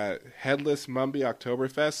week. They got Headless Mumby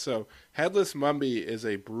Oktoberfest. So Headless Mumby is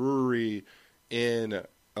a brewery in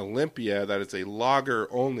Olympia that is a lager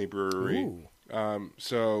only brewery. Ooh.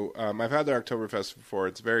 I've had their Oktoberfest before.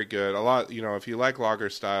 It's very good. A lot, if you like lager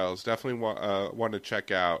styles, definitely want to check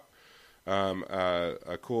out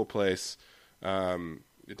a cool place down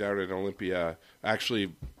in Olympia.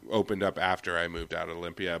 Actually opened up after I moved out of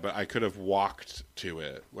Olympia, but I could have walked to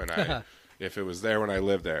it if it was there when I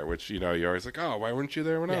lived there, which, you're always like, oh, why weren't you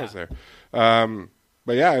there when I was there?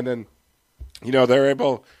 But yeah, and then, you're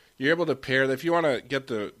able to pair, if you want to get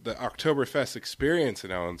the Oktoberfest experience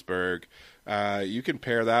in Ellensburg, you can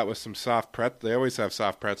pair that with some soft pretzels. They always have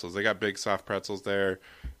soft pretzels. They got big soft pretzels there,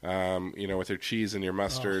 with your cheese and your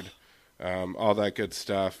mustard, all that good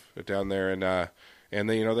stuff down there. And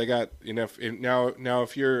then, they got, now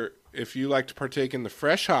if you like to partake in the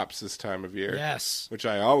fresh hops this time of year, yes, which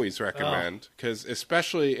I always recommend, because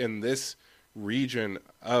especially in this region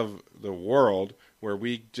of the world where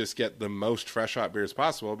we just get the most fresh hop beers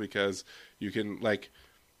possible, because you can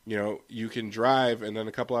you can drive and then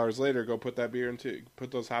a couple hours later go put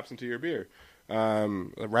those hops into your beer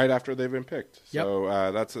right after they've been picked. Yep.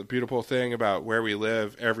 So that's a beautiful thing about where we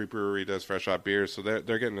live. Every brewery does fresh hop beers, so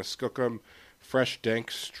they're getting a Skookum Fresh Dank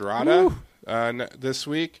Strata this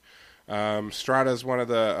week. Strata is one of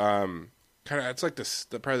the it's like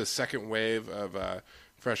probably the second wave of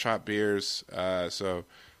fresh hop beers. So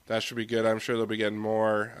that should be good. I'm sure they'll be getting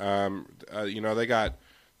more. They got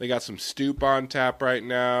some Stoop on tap right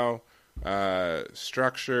now.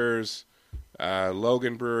 Structures,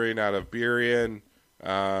 Logan Brewing out of Burien.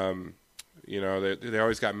 They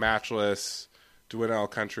always got Matchless,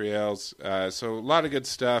 Dwinell Country Ales. So a lot of good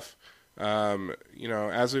stuff.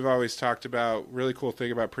 As we've always talked about, really cool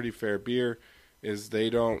thing about Pretty Fair Beer is they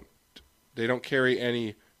don't carry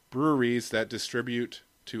any breweries that distribute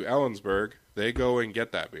to Ellensburg. They go and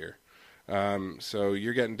get that beer. So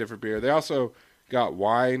you're getting different beer. They also got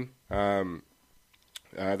wine. They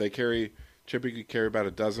typically carry about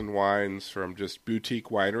a dozen wines from just boutique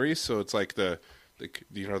wineries. So it's like the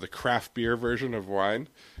craft beer version of wine.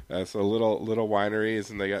 So little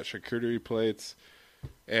wineries, and they got charcuterie plates.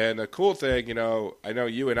 And a cool thing, I know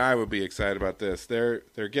you and I would be excited about this. They're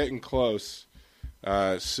getting close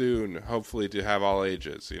soon, hopefully, to have all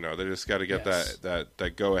ages. They just got to get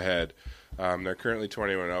that go ahead. They're currently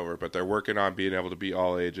 21 and over, but they're working on being able to be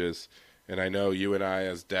all ages. And I know you and I,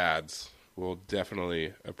 as dads, will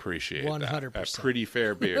definitely appreciate 100%. That. A Pretty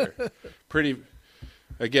Fair Beer.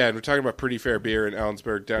 Again, we're talking about Pretty Fair Beer in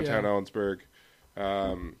Ellensburg, downtown Ellensburg.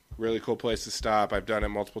 Really cool place to stop. I've done it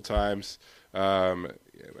multiple times.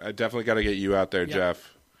 I definitely got to get you out there,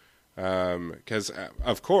 Jeff. Because,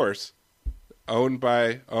 of course, owned,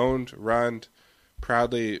 run,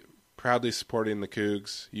 proudly supporting the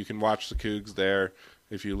Cougs. You can watch the Cougs there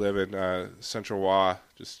if you live in Central Wa.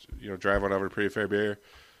 Just drive on over to Pretty Fair Beer.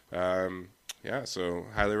 So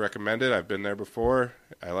highly recommend it. I've been there before.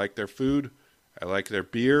 I like their food. I like their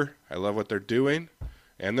beer. I love what they're doing,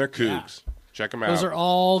 and their Cougs. Yeah. Check them out. Those are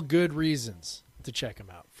all good reasons to check them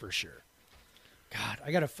out for sure. God,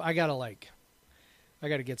 I gotta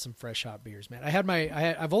get some fresh hop beers, man.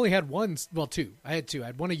 I've only had one. Well, two. I had two. I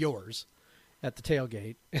had one of yours at the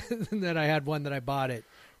tailgate, and then I had one that I bought at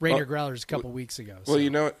Rainier Growlers a couple weeks ago. Well,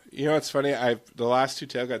 it's funny. The last two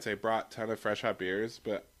tailgates I brought a ton of fresh hot beers,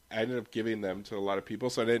 but I ended up giving them to a lot of people,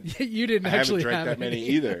 so I didn't. You didn't I actually haven't drank have that many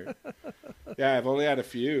either. Yeah, I've only had a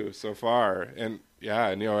few so far, and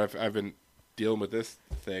I've been dealing with this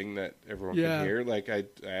thing that everyone can hear. Like I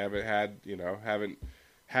haven't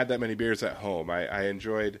had that many beers at home. I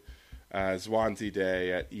enjoyed Swansea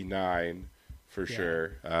Day at E9 for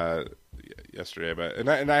sure yesterday, but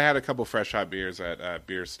I had a couple fresh hot beers at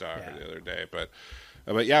Beer Star the other day, but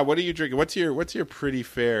yeah, what are you drinking? What's your Pretty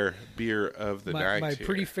Fair beer of the night? My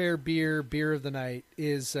Pretty Fair beer of the night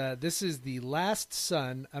is this is the Last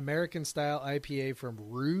Sun American Style IPA from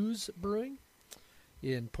Ruse Brewing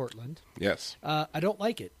in Portland. Yes. I don't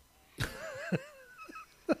like it.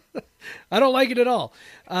 I don't like it at all.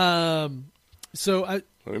 Let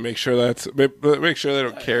me make sure they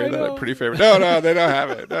don't carry that at Pretty Fair. No, they don't have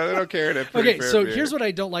it. No, they don't carry it at Pretty Fair so beer. Here's what I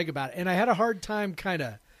don't like about it, and I had a hard time kind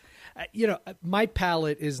of. my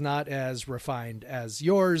palate is not as refined as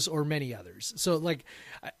yours or many others. So like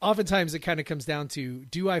oftentimes it kind of comes down to,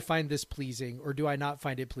 do I find this pleasing or do I not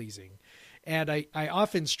find it pleasing? And I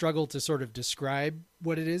often struggle to sort of describe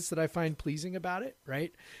what it is that I find pleasing about it.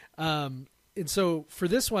 Right. And so for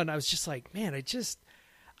this one, I was just like, man, I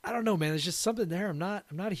don't know, man. There's just something there I'm not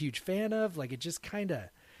a huge fan of. Like, it just kind of,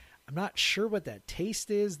 I'm not sure what that taste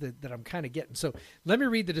is that I'm kind of getting. So let me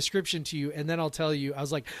read the description to you, and then I'll tell you. I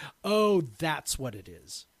was like, oh, that's what it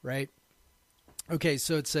is, right? Okay,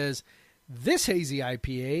 so it says, this hazy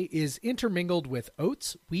IPA is intermingled with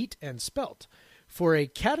oats, wheat, and spelt for a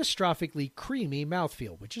catastrophically creamy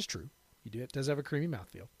mouthfeel, which is true. It does have a creamy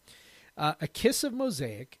mouthfeel. A kiss of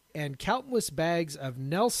mosaic and countless bags of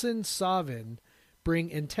Nelson Sauvin bring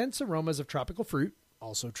intense aromas of tropical fruit,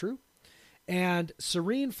 also true, and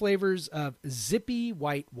serene flavors of zippy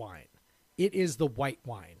white wine. It is the white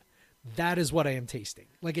wine. That is what I am tasting.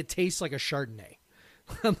 Like, it tastes like a Chardonnay.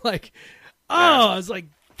 I'm like, I was like,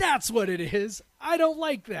 that's what it is. I don't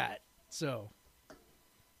like that. So,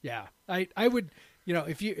 yeah, I would,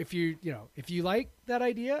 if you like that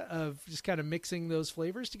idea of just kind of mixing those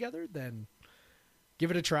flavors together, then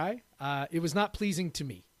give it a try. It was not pleasing to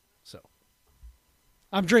me, so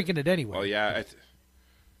I'm drinking it anyway. Well, yeah,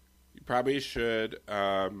 you probably should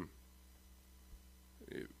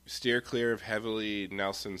steer clear of heavily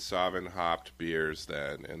Nelson Sauvin hopped beers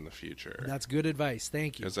then in the future. That's good advice.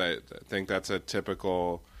 Thank you. Because I think that's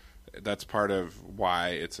part of why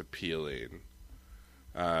it's appealing.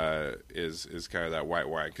 Is kind of that white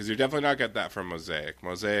wine, because you're definitely not get that from Mosaic.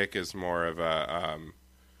 Mosaic is more of a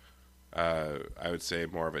I would say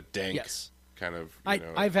more of a dank. Yes. Kind of,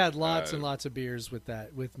 I've had lots and lots of beers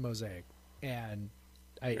with Mosaic, and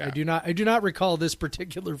I do not recall this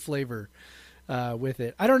particular flavor with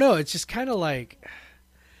it. I don't know. It's just kind of like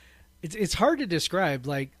it's hard to describe.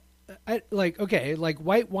 Like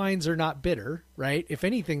white wines are not bitter, right? If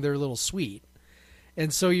anything, they're a little sweet,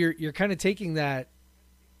 and so you're kind of taking that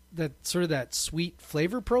sort of that sweet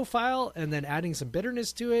flavor profile and then adding some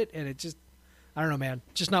bitterness to it, and it just, I don't know, man,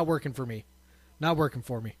 just not working for me. Not working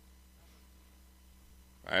for me.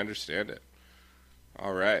 I understand it.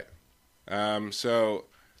 All right. So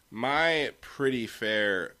my pretty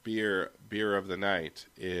fair beer of the night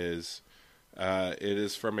is it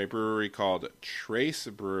is from a brewery called Trace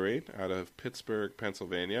Brewing out of Pittsburgh,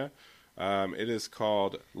 Pennsylvania. It is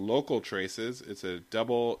called Local Traces. It's a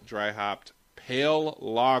double dry hopped pale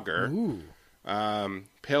lager. Ooh.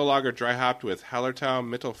 Pale lager dry hopped with Hallertau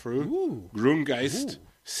Mittelfrüh, Grüngeist,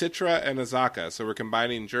 Citra, and Azaka. So we're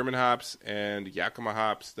combining German hops and Yakima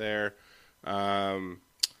hops there.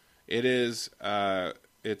 It's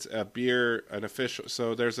a beer, an official.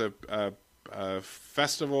 So there's a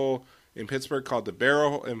festival in Pittsburgh called the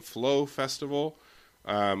Barrel and Flow Festival.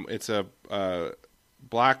 It's a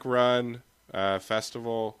black run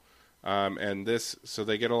festival, and so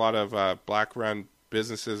they get a lot of black run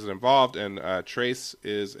businesses involved. And Trace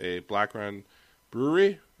is a black run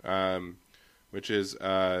brewery, which is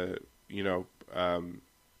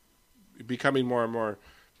becoming more and more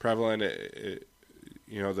prevalent.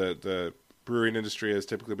 The brewing industry has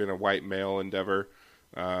typically been a white male endeavor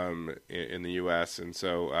in the U.S. And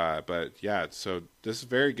so, so this is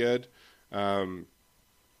very good.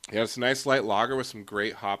 It's a nice light lager with some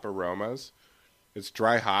great hop aromas. It's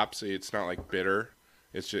dry hop, so it's not like bitter.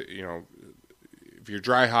 It's just, if you're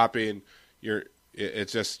dry hopping,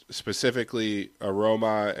 it's just specifically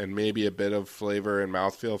aroma and maybe a bit of flavor and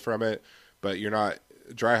mouthfeel from it, but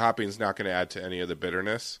dry hopping is not going to add to any of the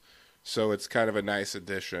bitterness. So it's kind of a nice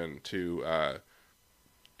addition to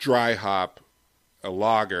dry hop a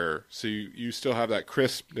lager. So you still have that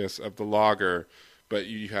crispness of the lager, but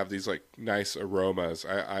you have these like nice aromas.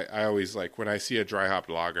 I always like, when I see a dry hop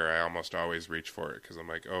lager, I almost always reach for it because I'm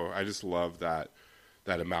like, oh, I just love that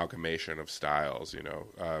amalgamation of styles.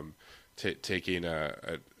 Taking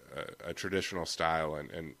a traditional style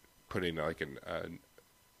and putting like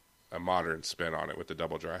a modern spin on it with the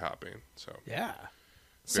double dry hopping. So yeah.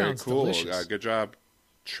 Very Sounds cool. delicious. Good job,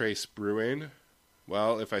 Trace Brewing.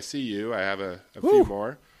 Well, if I see you, I have a few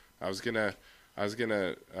more. I was gonna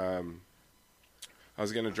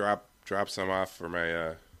drop some off for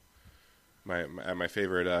my my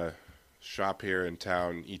favorite shop here in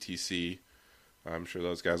town, ETC. I'm sure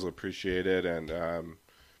those guys will appreciate it. And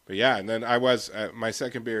but yeah, and then my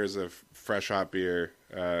second beer is a fresh hop beer,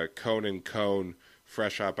 Cone and Cone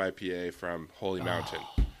fresh hop IPA from Holy Mountain,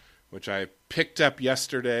 which I picked up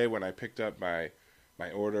yesterday when I picked up my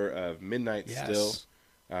order of Midnight Still,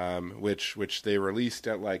 which they released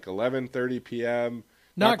at like 11:30 p.m.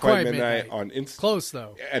 Not quite midnight midnight. on Close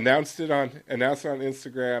though. Announced it on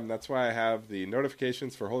Instagram. That's why I have the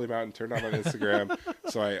notifications for Holy Mountain turned on Instagram.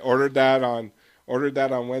 So I ordered that on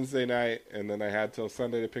Wednesday night, and then I had till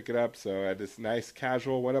Sunday to pick it up. So I had this nice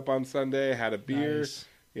casual, went up on Sunday, had a beer, Nice.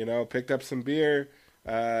 Picked up some beer,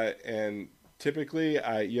 and typically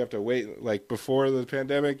you have to wait, like before the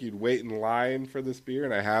pandemic, you'd wait in line for this beer,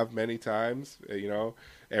 and I have many times,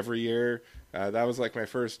 every year. That was like my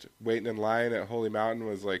first waiting in line at Holy Mountain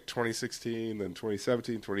was like 2016, then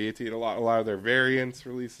 2017, 2018, a lot of their variants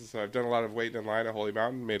releases. So I've done a lot of waiting in line at Holy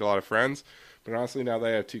Mountain, made a lot of friends. But honestly, now that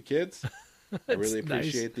I have 2 kids, I really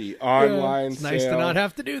appreciate the online It's sale. nice to not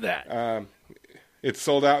have to do that. It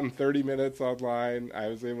sold out in 30 minutes online. I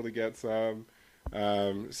was able to get some.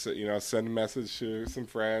 Send a message to some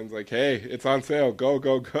friends like, hey, it's on sale. Go,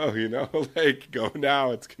 like go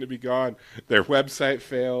now. It's going to be gone. Their website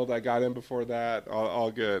failed. I got in before that.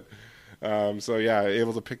 All good.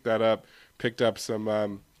 Able to pick that up. Picked up some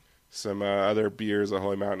other beers at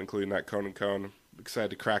Holy Mountain, including that Cone and Cone. Excited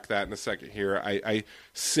to crack that in a second here. I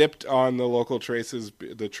sipped on the local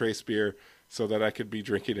the Trace beer so that I could be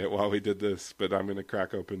drinking it while we did this, but I'm going to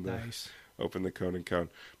crack open the Cone and Cone.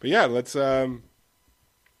 But yeah, let's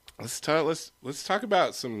talk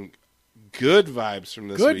about some good vibes from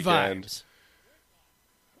this weekend.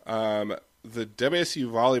 Vibes. The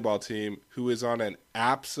WSU volleyball team, who is on an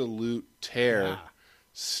absolute tear,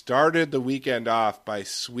 started the weekend off by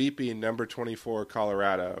sweeping number 24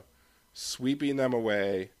 Colorado, sweeping them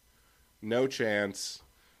away. No chance.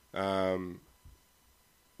 What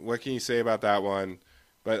can you say about that one?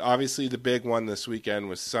 But obviously the big one this weekend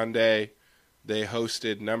was Sunday. They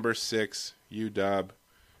hosted number 6 UW.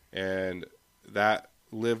 And that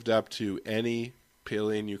lived up to any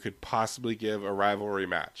feeling you could possibly give a rivalry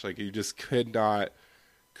match. Like, you just could not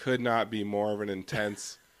be more of an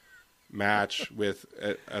intense match with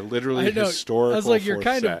a literally historical. I was like,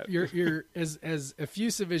 you're as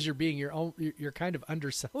effusive as you're being. You're kind of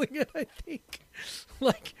underselling it, I think.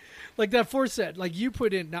 like that 4th set, like you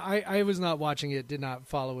put in. Now I was not watching it, did not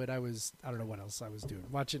follow it. I don't know what else I was doing.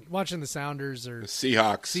 Watching the Sounders or the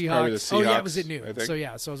Seahawks. Probably the Seahawks. Oh yeah, it was at noon. So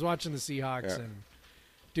I was watching the Seahawks and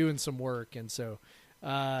doing some work, and so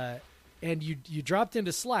and you dropped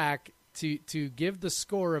into Slack to give the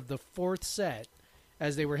score of the 4th set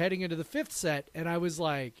as they were heading into the 5th set, and I was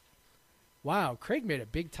like, wow, Craig made a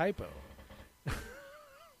big typo.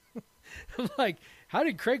 I'm like, how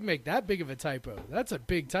did Craig make that big of a typo? That's a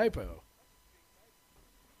big typo.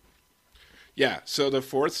 Yeah, so the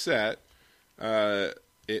 4th set,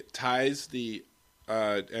 it ties the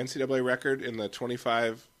NCAA record in the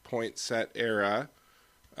 25-point set era,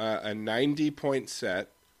 a 90-point set.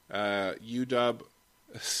 UW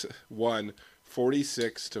won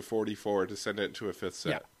 46-44 to send it to a 5th set.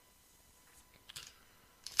 Yeah.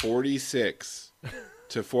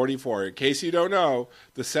 46-44. In case you don't know,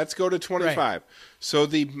 the sets go to 25. Right. So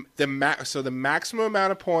the maximum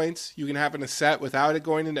amount of points you can have in a set without it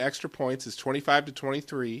going into extra points is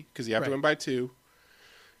 25-23 because you have to win by 2.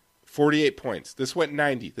 48 points. This went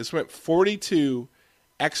 90. This went 42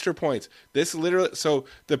 extra points. This literally, so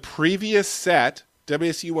the previous set,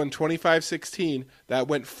 WSU won 25-16. That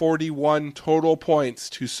went 41 total points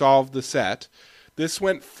to solve the set. This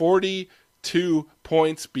went 42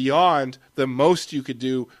 points beyond the most you could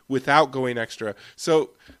do without going extra.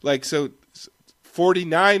 So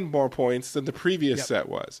 49 more points than the previous set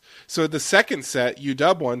was. So the second set,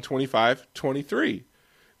 UW won 25-23.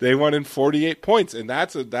 They won in 48 points, and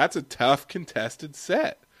that's a tough contested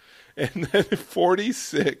set. And then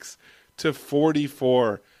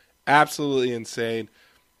 46-44, absolutely insane.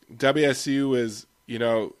 WSU is,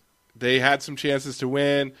 they had some chances to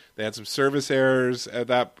win. They had some service errors at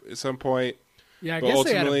some point. Yeah, I guess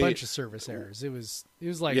they had a bunch of service errors. It was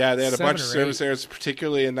like they had a bunch of service 8. errors,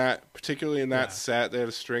 particularly in that set. They had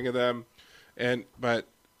a string of them, but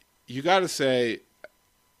you got to say,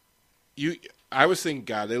 I was thinking,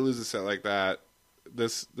 God, they lose a set like that.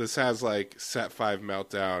 This has like set 5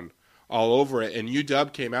 meltdown all over it, and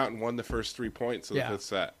UW came out and won the first 3 points of the 5th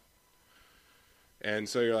set. And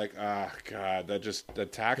so you're like, God, that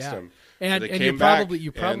taxed them. And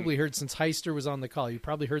you probably heard, since Heister was on the call, you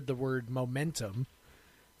probably heard the word momentum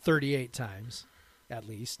 38 times, at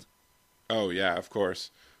least. Oh yeah, of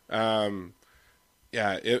course. It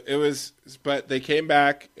was, but they came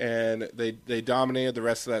back and they dominated the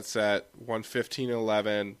rest of that set, won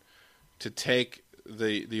 15-11 to take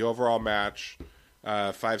the overall match.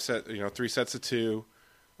 3 sets of 2.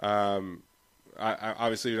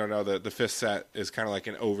 Obviously, you don't know the 5th set is kind of like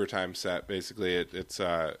an overtime set. Basically, it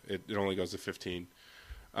only goes to 15.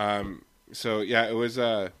 It was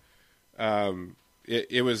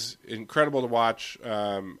it was incredible to watch.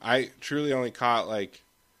 I truly only caught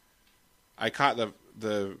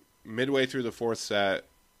the midway through the fourth set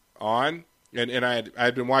on, and I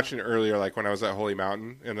had been watching it earlier, like when I was at Holy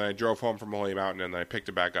Mountain, and then I drove home from Holy Mountain and I picked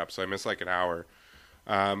it back up, so I missed like an hour.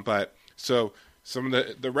 But so some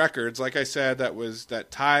of the records, like I said, that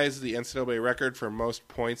ties the NCAA record for most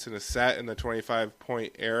points in a set in the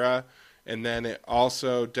 25-point era. And then it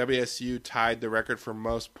also, WSU tied the record for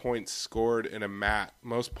most points scored in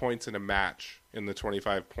most points in a match in the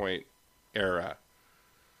 25-point era.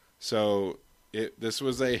 So this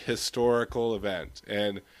was a historical event,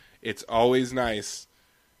 and it's always nice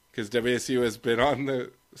because WSU has been on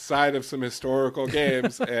the side of some historical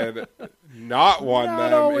games and not won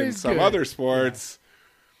them in some other sports.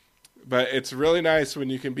 Yeah. But it's really nice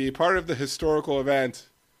when you can be part of the historical event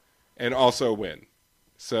and also win.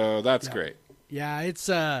 So that's great. Yeah, it's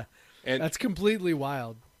that's completely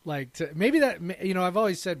wild. Like maybe that, I've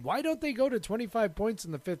always said, why don't they go to 25 points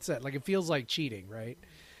in the fifth set? Like it feels like cheating, right?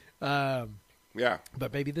 Yeah.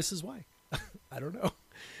 But maybe this is why. I don't know.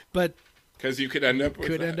 But because you could end up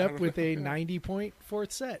with a 90-point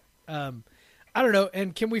fourth set. I don't know.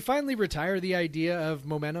 And can we finally retire the idea of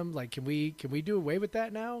momentum? Like, can we do away with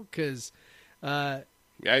that now? Because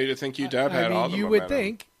you'd think UW had all the momentum. You would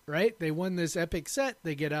think. Right, they won this epic set.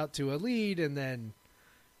 They get out to a lead, and then,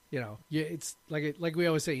 it's like we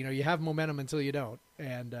always say. You have momentum until you don't,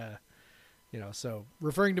 and so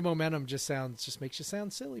referring to momentum just makes you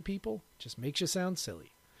sound silly. People just makes you sound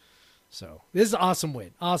silly. So this is an awesome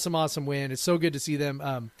win, awesome win. It's so good to see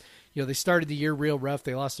them. They started the year real rough.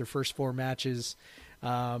 They lost their first 4 matches.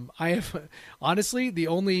 I have honestly the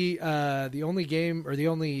only game or the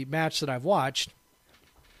only match that I've watched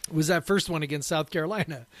was that first one against South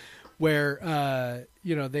Carolina, where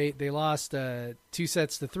they lost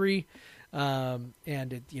 2-3,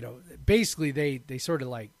 and it basically they sort of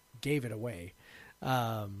like gave it away.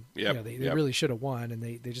 They really should have won, and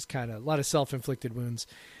they just kind of a lot of self-inflicted wounds.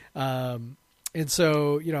 And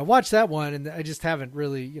so I watched that one, and I just haven't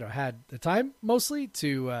really had the time mostly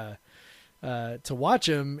to watch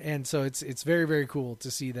them, and so it's very, very cool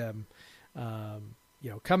to see them.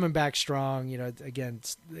 Coming back strong. Again,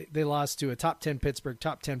 they lost to a top 10 Pittsburgh,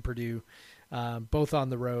 top 10 Purdue, both on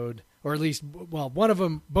the road, or at least, one of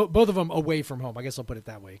them, both of them away from home. I guess I'll put it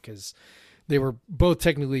that way because they were both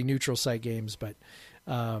technically neutral site games. But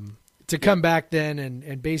to come back then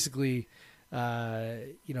and basically,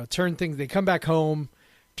 turn things. They come back home,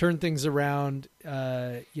 turn things around.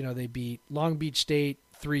 They beat Long Beach State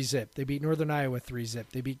 3-0. They beat Northern Iowa 3-0.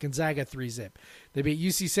 They beat Gonzaga 3-0. They beat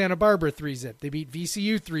UC Santa Barbara 3-0. They beat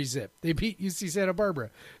VCU 3-0. They beat UC Santa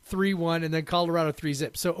Barbara 3-1, and then Colorado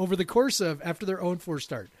 3-0. So over the course of, after their 0-4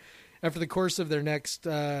 start, after the course of their next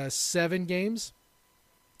 7 games,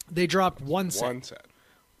 they dropped one set.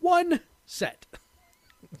 One set.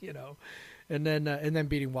 And then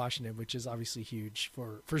beating Washington, which is obviously huge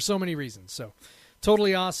for so many reasons. So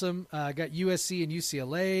totally awesome. Got USC and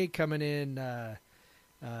UCLA coming in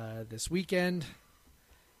this weekend.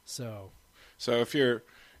 So if you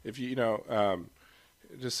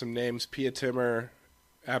just some names: Pia Timmer,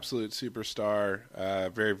 absolute superstar,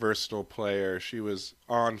 very versatile player. She was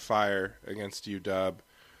on fire against UW.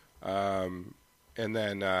 And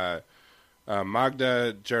then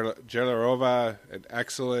Magda Jelarova, an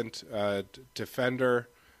excellent defender.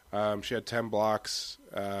 She had 10 blocks.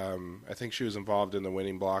 I think she was involved in the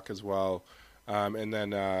winning block as well. And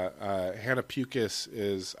then Hannah Pukis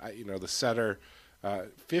is, the setter.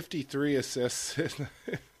 53 assists.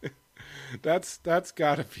 That's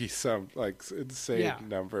got to be some insane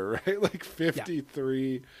number, right?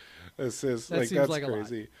 53 assists. That seems that's like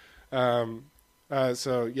crazy.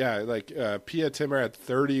 Pia Timmer had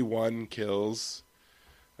 31 kills,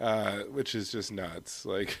 which is just nuts.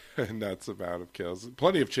 A nuts amount of kills.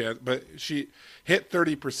 Plenty of chance, but she hit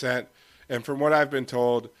 30%. And from what I've been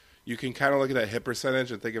told, you can kind of look at that hit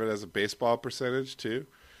percentage and think of it as a baseball percentage too.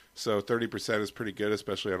 So 30% is pretty good,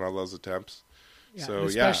 especially on all those attempts. Yeah, so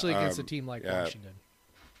especially against a team like Washington.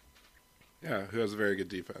 Yeah, who has a very good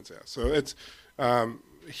defense. Yeah, so it's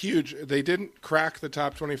huge. They didn't crack the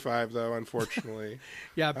top 25 though, unfortunately.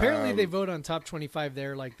 Yeah, apparently they vote on top 25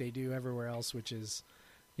 there like they do everywhere else, which is,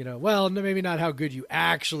 maybe not how good you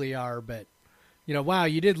actually are, but wow,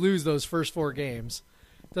 you did lose those first 4 games.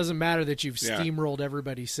 Doesn't matter that you've steamrolled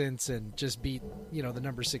everybody since and just beat, the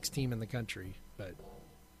number 6 team in the country, but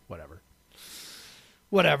whatever.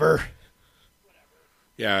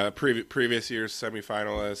 Yeah, previous year's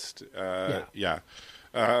semifinalist.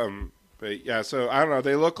 So I don't know.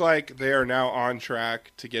 They look like they are now on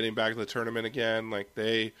track to getting back to the tournament again.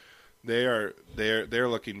 They're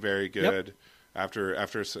looking very good.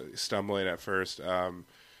 after stumbling at first.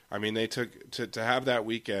 I mean, they took to have that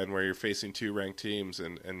weekend where you're facing 2 ranked teams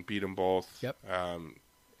and beat them both. Yep.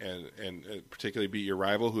 And particularly beat your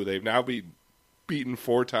rival, who they've now beaten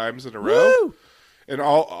 4 times in a row. Woo! And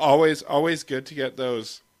always good to get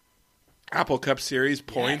those Apple Cup Series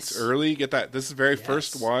points early. Get that. This is the very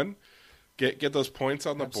first one. Get those points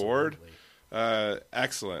on the board.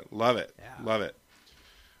 Excellent. Love it. Yeah. Love it.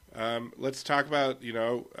 Let's talk about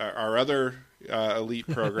our other elite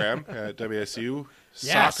program at WSU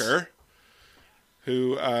soccer,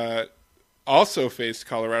 who also faced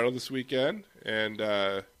Colorado this weekend and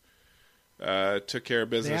took care of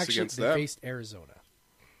business against them. They faced Arizona.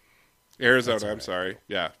 I'm sorry.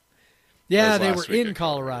 Yeah. Yeah, they were in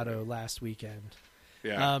Colorado last weekend.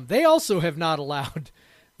 Yeah. They also have not allowed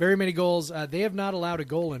very many goals. They have not allowed a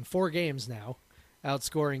goal in 4 games now,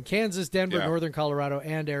 outscoring Kansas, Denver, Northern Colorado,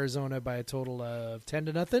 and Arizona by a total of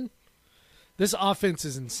 10-0. This offense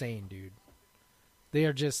is insane, dude. They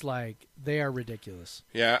are just they are ridiculous.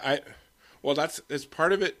 Yeah, it's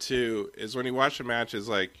part of it too, is when you watch the matches,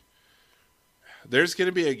 there's going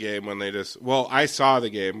to be a game when they I saw the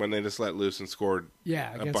game when they just let loose and scored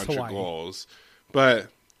a bunch of goals. But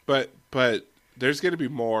there's going to be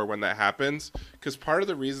more when that happens, because part of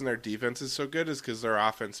the reason their defense is so good is because their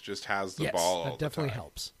offense just has the ball all the time. That definitely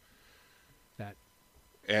helps.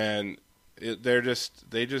 And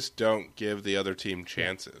they just don't give the other team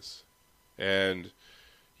chances. And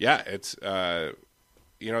it's they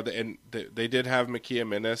did have Makia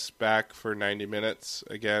Minnis back for 90 minutes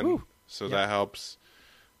again. Ooh. So that helps.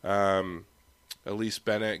 Elise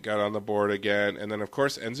Bennett got on the board again. And then, of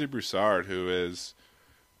course, Enzi Broussard, who is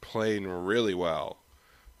playing really well.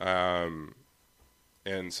 And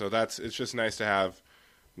so it's just nice to have,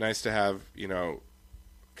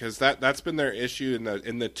 because that's been their issue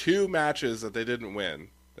in the 2 matches that they didn't win,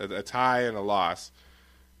 a tie and a loss.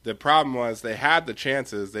 The problem was they had the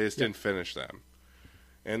chances, they just didn't finish them.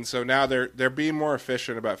 And so now they're being more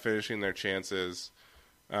efficient about finishing their chances.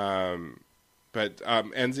 But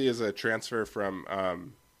Enzi is a transfer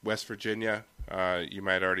from West Virginia. You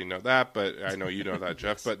might already know that, but I know you know that,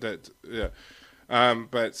 Jeff. But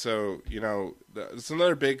but so it's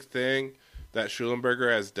another big thing that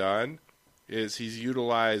Schulenberger has done is he's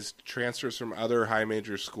utilized transfers from other high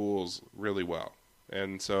major schools really well,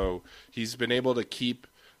 and so he's been able to keep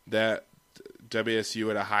that WSU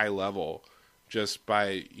at a high level just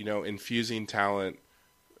by infusing talent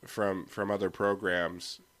from other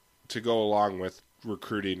programs to go along with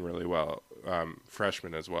recruiting really well,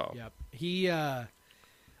 freshmen as well. Yep.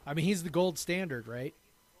 He's the gold standard, right?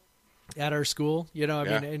 At our school, mean,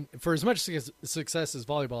 and for as much success as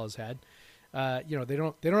volleyball has had, they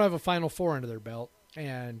don't have a Final Four under their belt,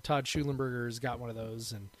 and Todd Schulenberger's got one of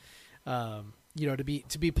those, and to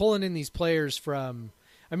be pulling in these players from,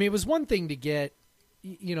 it was one thing to get,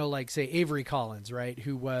 say Avery Collins, right,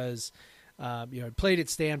 who was, played at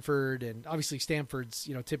Stanford, and obviously Stanford's,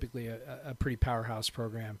 typically a pretty powerhouse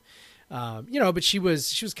program, but she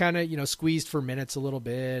was kind of, squeezed for minutes a little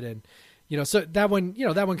bit, and so that one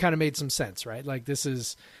kind of made some sense, right? Like this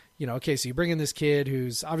is, okay, so you bring in this kid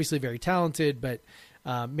who's obviously very talented, but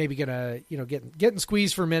maybe gonna, getting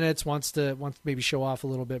squeezed for minutes, wants to maybe show off a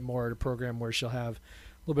little bit more at a program where she'll have a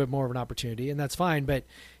little bit more of an opportunity, and that's fine. But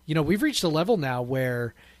we've reached a level now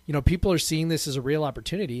where people are seeing this as a real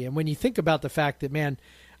opportunity, and when you think about the fact that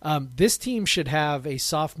this team should have a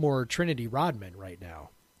sophomore Trinity Rodman right now,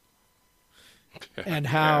 and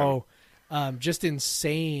how just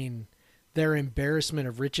insane their embarrassment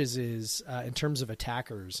of riches is in terms of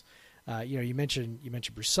attackers. You mentioned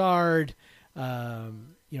Broussard.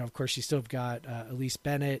 Of course, you still have got Elise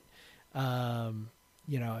Bennett. Frimpong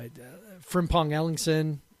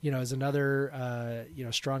Ellingson, is another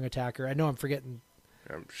strong attacker. I know I'm forgetting.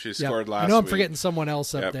 She scored last week. I know I'm forgetting someone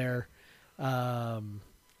else up there.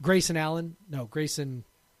 Grayson Allen. No, Grayson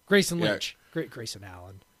Lynch. Grayson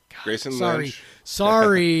Allen. God, Grayson sorry. Lynch.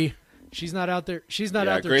 Sorry. She's not out there. She's not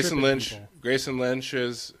out there. Grayson Lynch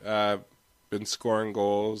has been scoring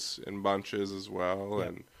goals in bunches as well,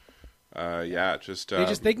 and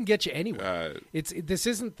they can get you anywhere. This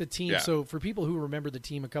isn't the team. So for people who remember the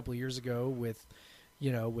team a couple of years ago with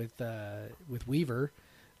Weaver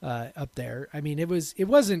up there, it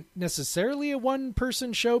wasn't necessarily a one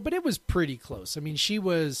person show, but it was pretty close. She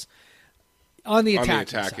was on the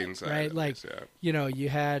attacking side, right? You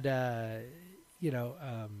had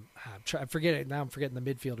I forget it now. I'm forgetting the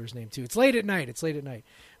midfielder's name too. It's late at night.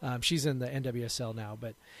 She's in the NWSL now,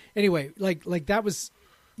 but anyway, like that was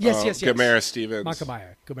yes. Gamera Stevens.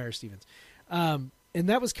 Gamera Stevens. And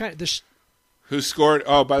that was kind of Who scored?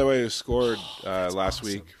 Oh, by the way, who scored last awesome.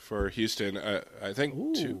 week for Houston? I think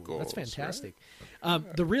Ooh, 2 goals. That's fantastic.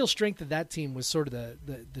 Right? The real strength of that team was sort of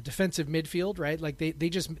the defensive midfield, right? Like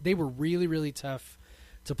they were really, really tough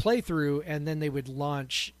to play through, and then they would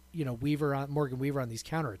launch, Morgan Weaver on these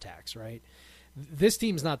counterattacks, right? This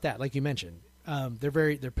team's not that, like you mentioned.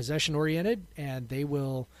 They're possession oriented, and they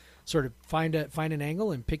will sort of find an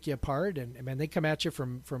angle and pick you apart, and man, they come at you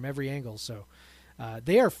from every angle. So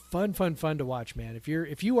they are fun to watch, man.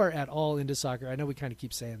 If you are at all into soccer, I know we kind of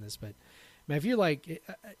keep saying this, but man,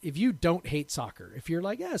 if you don't hate soccer, if you're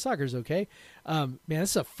like, yeah, soccer's okay, man,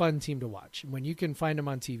 this is a fun team to watch. When you can find them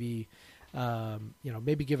on TV,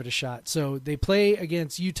 maybe give it a shot. So they play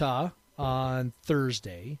against Utah on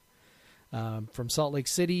Thursday. From Salt Lake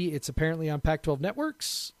City. It's apparently on Pac-12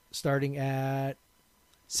 networks starting at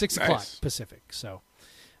 6 o'clock Pacific. So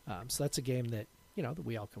that's a game that, that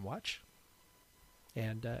we all can watch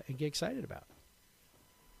and get excited about.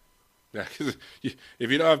 Yeah, because if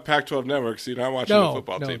you don't have Pac-12 networks, you're not watching the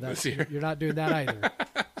football team this year. You're not doing that either.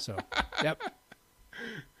 So, yep.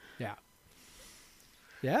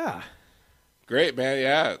 Yeah. Great, man.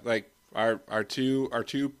 Yeah, like our two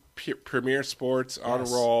premier sports on a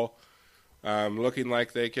roll. Looking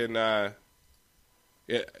like they can,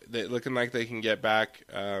 looking like they can get back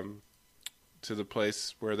to the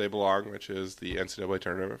place where they belong, which is the NCAA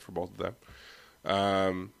tournament for both of them.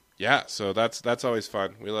 So that's always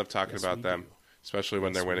fun. We love talking about them, especially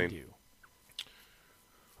when they're winning.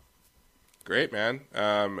 Great, man.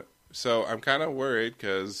 So I'm kind of worried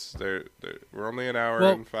because we're only an hour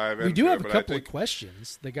and 5 in. We do have a couple of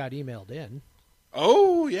questions that got emailed in.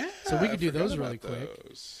 Oh yeah, so we could do those really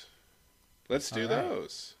quick. Let's do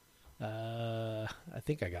those. I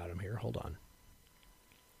think I got them here. Hold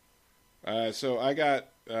on. So I got.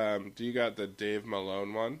 Do you got the Dave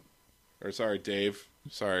Malone one? Or sorry, Dave.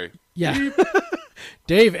 Sorry. Yeah.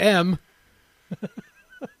 Dave M.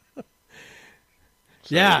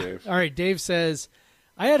 Yeah. Dave. All right. Dave says,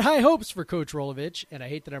 I had high hopes for Coach Rolovich, and I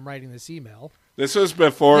hate that I'm writing this email. This was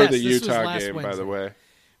before the Utah game, Wednesday. By the way.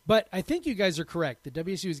 But I think you guys are correct. The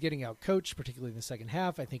WSU is getting out-coached, particularly in the second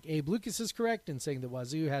half. I think Abe Lucas is correct in saying that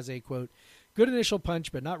Wazoo has a, quote, good initial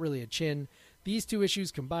punch, but not really a chin. These two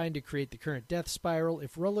issues combine to create the current death spiral.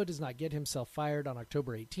 If Rolo does not get himself fired on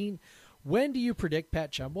October 18, when do you predict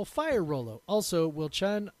Pat Chun will fire Rolo? Also, will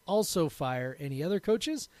Chun also fire any other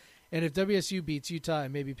coaches? And if WSU beats Utah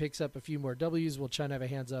and maybe picks up a few more W's, will Chun have a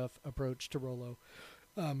hands-off approach to Rolo?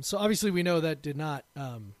 So obviously we know that did not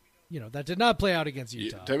that did not play out against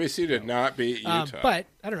Utah. WSU did not beat Utah. But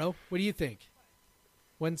I don't know. What do you think?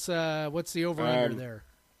 What's the over-under there?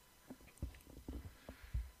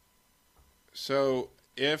 So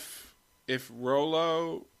if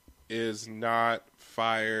Rolo is not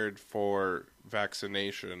fired for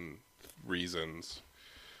vaccination reasons,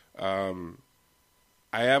 I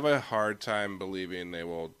have a hard time believing they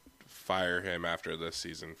will fire him after this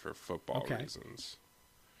season for football reasons.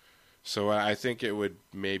 So I think it would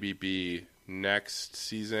maybe be next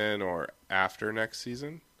season or after next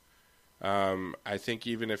season. I think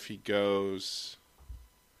even if he goes,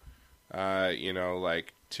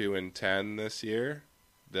 2-10 this year,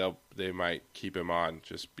 they might keep him on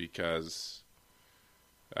just because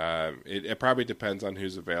it probably depends on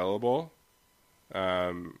who's available,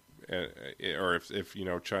 or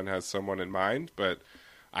if Chun has someone in mind. But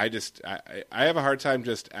I have a hard time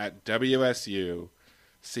just at WSU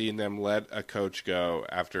seeing them let a coach go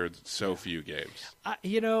after so few games. I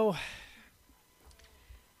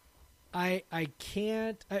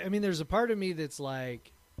can't. I mean, there's a part of me that's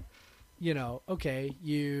like, okay,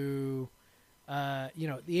 the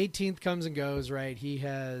 18th comes and goes, right? He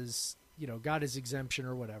has, got his exemption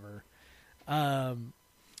or whatever. And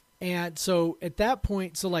so at that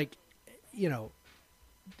point,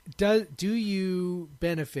 do you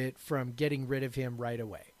benefit from getting rid of him right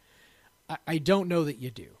away? I don't know that you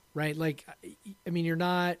do, right? Like, I mean, you're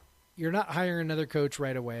not hiring another coach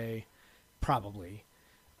right away, probably.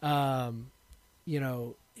 Unless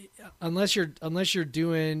you're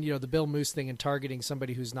doing, the Bill Moose thing and targeting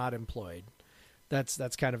somebody who's not employed,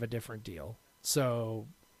 that's kind of a different deal. So,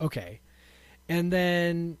 okay. And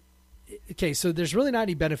then, so there's really not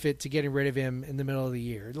any benefit to getting rid of him in the middle of the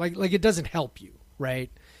year. Like it doesn't help you, right?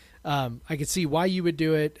 I could see why you would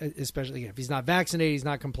do it, especially if he's not vaccinated, he's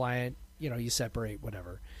not compliant, you separate,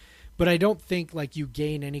 whatever. But I don't think like you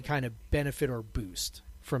gain any kind of benefit or boost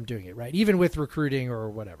from doing it, right? Even with recruiting or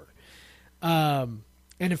whatever. And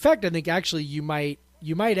in fact, I think actually you might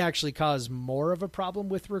actually cause more of a problem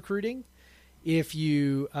with recruiting if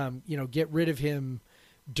you, get rid of him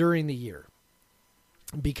during the year,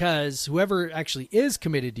 because whoever actually is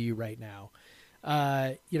committed to you right now,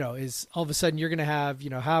 is all of a sudden you're going to have,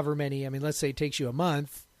 however many, I mean, let's say it takes you a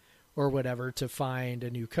month or whatever to find a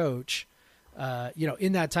new coach.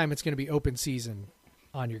 In that time, it's going to be open season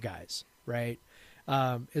on your guys, right?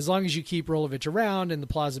 As long as you keep Rolovich around and the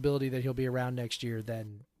plausibility that he'll be around next year,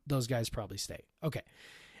 then those guys probably stay. Okay.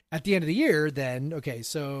 At the end of the year, then, okay,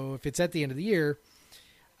 so if it's at the end of the year,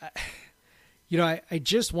 I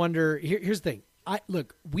just wonder, here's the thing.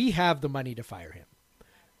 Look, we have the money to fire him.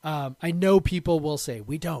 I know people will say,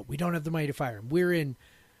 we don't have the money to fire him.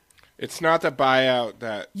 It's not the buyout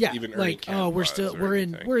that even Ernie like, Kent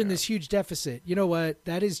we're in this huge deficit. You know what?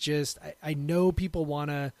 That is just, I know people want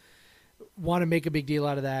to make a big deal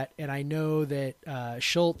out of that. And I know that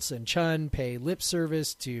Schultz and Chun pay lip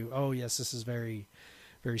service to, oh yes, this is very,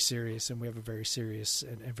 very serious. And we have a very serious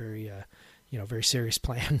and very, very serious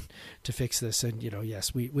plan to fix this. And,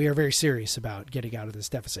 yes, we are very serious about getting out of this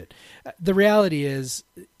deficit. The reality is,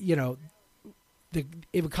 it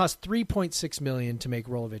would cost $3.6 million to make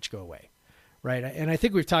Rolovich go away, right? And I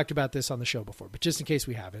think we've talked about this on the show before, but just in case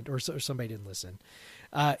we haven't, or somebody didn't listen,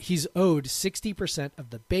 he's owed 60% of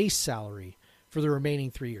the base salary for the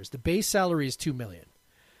remaining 3 years. The base salary is $2 million.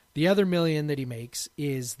 The other $1 million that he makes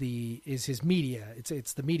is his media.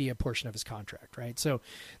 It's the media portion of his contract, right? So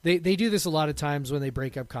they do this a lot of times when they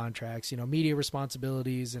break up contracts, media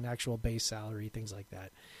responsibilities and actual base salary, things like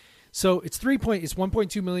that. So it's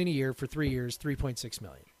 $1.2 million a year for 3 years, $3.6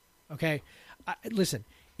 million. Okay. Listen,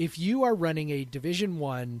 if you are running a Division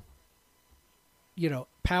I,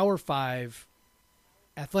 Power 5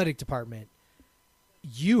 athletic department,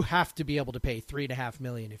 you have to be able to pay $3.5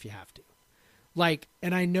 million if you have to.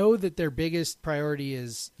 And I know that their biggest priority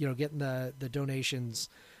is, getting the donations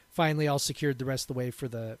finally all secured the rest of the way for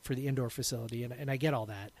the indoor facility. And I get all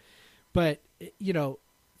that, but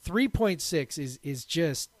 3.6 is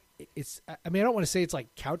just, I don't want to say it's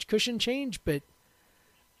like couch cushion change, but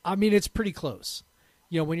I mean, it's pretty close.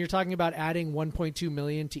 When you're talking about adding $1.2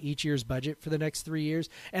 million to each year's budget for the next 3 years.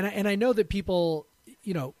 And I know that people,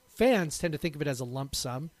 fans tend to think of it as a lump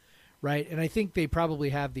sum, right? And I think they probably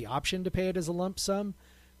have the option to pay it as a lump sum,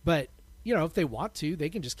 but if they want to, they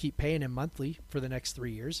can just keep paying him monthly for the next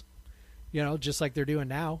 3 years, just like they're doing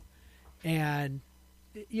now, and,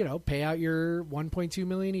 pay out your $1.2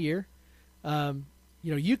 million a year.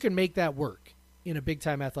 You can make that work in a big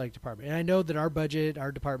time athletic department. And I know that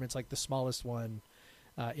our department's like the smallest one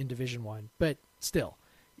in Division I, but still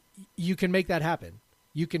you can make that happen.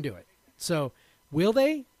 You can do it. So will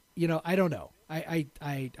they? I don't know. I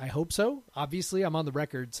hope so. Obviously I'm on the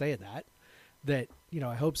record saying that,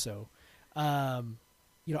 I hope so.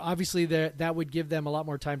 Obviously that would give them a lot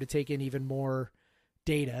more time to take in even more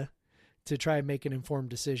data to try and make an informed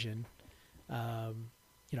decision.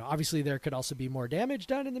 Obviously there could also be more damage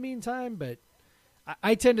done in the meantime, but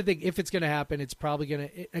I tend to think if it's going to happen, it's probably going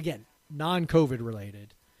to, again, non-COVID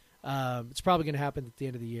related. It's probably going to happen at the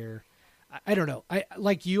end of the year. I don't know.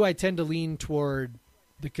 I tend to lean toward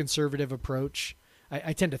the conservative approach.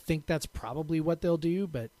 I tend to think that's probably what they'll do,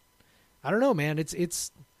 but I don't know, man.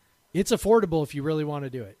 It's affordable if you really want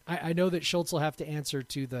to do it. I know that Schultz will have to answer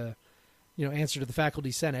to the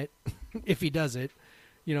faculty senate if he does it,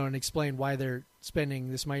 and explain why they're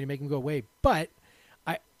spending this money to make him go away. But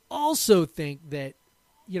I also think that,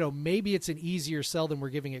 maybe it's an easier sell than we're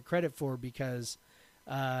giving it credit for because,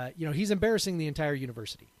 he's embarrassing the entire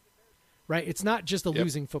university, right? It's not just a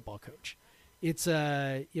losing football coach. It's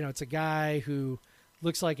it's a guy who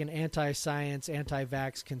looks like an anti-science,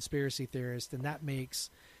 anti-vax conspiracy theorist. And it makes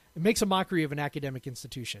a mockery of an academic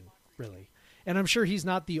institution, really. And I'm sure he's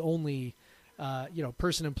not the only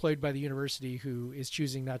person employed by the university who is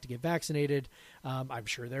choosing not to get vaccinated. I'm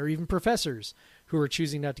sure there are even professors who are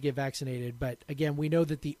choosing not to get vaccinated. But again, we know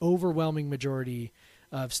that the overwhelming majority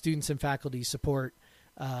of students and faculty support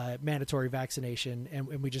mandatory vaccination.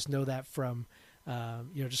 And we just know that from,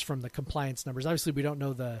 just from the compliance numbers. Obviously, we don't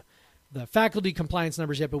know the faculty compliance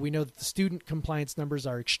numbers yet, but we know that the student compliance numbers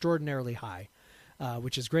are extraordinarily high,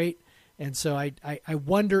 which is great. And so I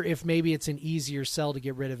wonder if maybe it's an easier sell to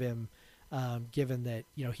get rid of him, given that,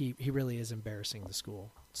 he really is embarrassing the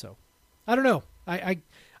school. So I don't know.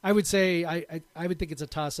 I would say I would think it's a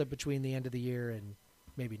toss up between the end of the year and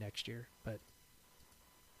maybe next year, but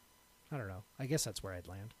I don't know. I guess that's where I'd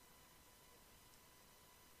land.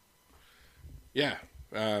 Yeah.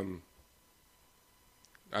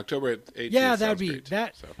 October 18th. Yeah, that'd be great,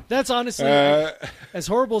 that. So. That's honestly, as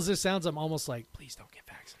horrible as this sounds, I'm almost like, please don't get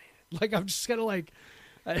vaccinated. Like, I'm just kind of like,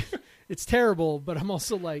 it's terrible, but I'm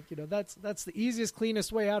also like, that's the easiest,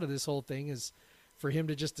 cleanest way out of this whole thing is for him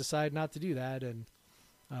to just decide not to do that. And,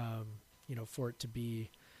 for it to be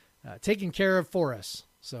taken care of for us.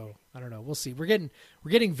 So I don't know. We'll see. We're getting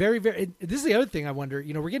very, very. This is the other thing I wonder.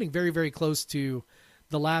 We're getting very, very close to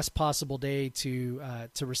the last possible day to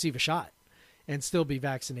receive a shot and still be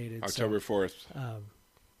vaccinated. October 4th.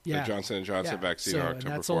 Yeah, the Johnson & Johnson vaccine on October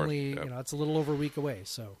 4th. That's only it's a little over a week away.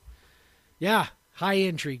 So, yeah, high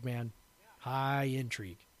intrigue, man. High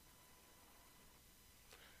intrigue.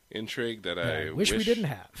 Intrigue that I wish we didn't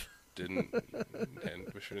have. And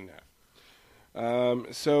wish we didn't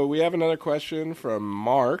have. So we have another question from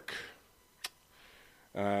Mark.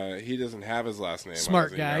 He doesn't have his last name. Smart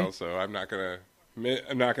on his guy. Email, so I'm not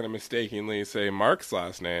gonna mistakenly say Mark's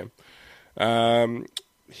last name.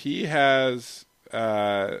 He has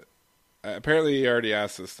apparently he already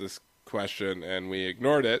asked us this question and we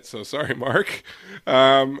ignored it. So sorry, Mark.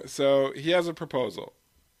 So he has a proposal,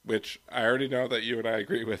 which I already know that you and I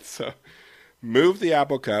agree with. So move the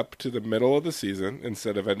Apple Cup to the middle of the season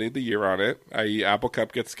instead of ending the year on it, i.e. Apple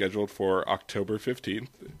Cup gets scheduled for October 15th.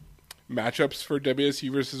 Matchups for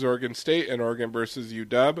WSU versus Oregon State and Oregon versus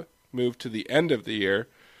UW move to the end of the year.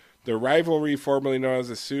 The rivalry formerly known as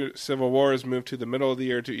the Civil War is moved to the middle of the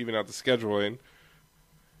year to even out the scheduling.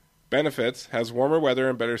 Benefits has warmer weather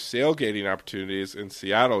and better sailgating opportunities in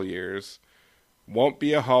Seattle years. Won't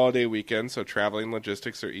be a holiday weekend, so traveling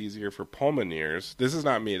logistics are easier for Pullmaneers. This is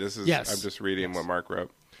not me. This is I'm just reading what Mark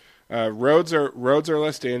wrote. Roads are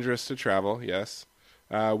less dangerous to travel. Yes.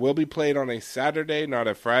 Will be played on a Saturday, not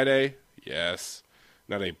a Friday. Yes.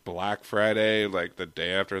 Not a Black Friday, like the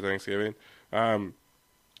day after Thanksgiving.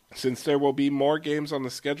 Since there will be more games on the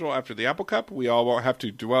schedule after the Apple Cup, we all won't have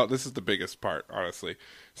to dwell. This is the biggest part, honestly.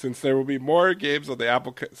 Since there will be more games on the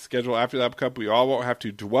Apple schedule after the Apple Cup, we all won't have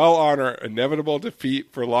to dwell on our inevitable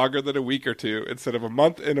defeat for longer than a week or two, instead of a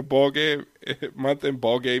month in bowl game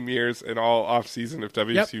years and all off season if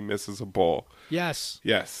WSU misses a bowl. Yes.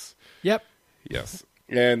 Yes. Yep. Yes.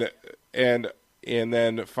 And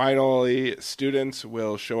then finally, students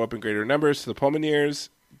will show up in greater numbers to the Pullmaneers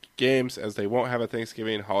games as they won't have a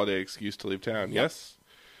Thanksgiving holiday excuse to leave town. Yep. Yes.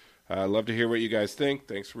 Love to hear what you guys think.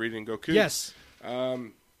 Thanks for reading. Go Cougs. Yes.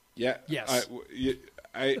 Yeah. Yes.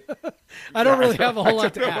 I don't really have a whole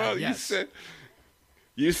lot to add. Yes.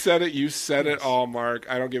 You said it. You said it all, Mark.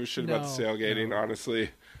 I don't give a shit about the tailgating, honestly.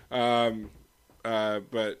 I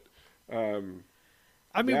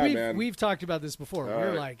mean, we've talked about this before.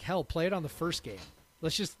 We're like, hell, play it on the first game.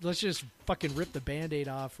 Let's just fucking rip the Band-Aid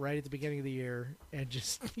off right at the beginning of the year and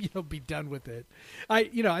just be done with it. I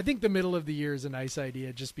think the middle of the year is a nice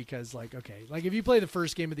idea just because if you play the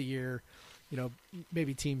first game of the year,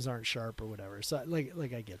 maybe teams aren't sharp or whatever. So like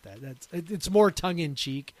I get that. It's more tongue in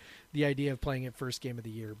cheek, the idea of playing it first game of the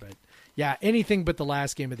year. But yeah, anything but the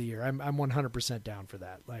last game of the year, I'm 100% down for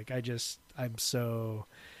that.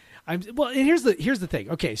 And here's the thing.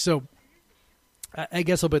 Okay, so I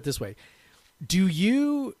guess I'll put it this way.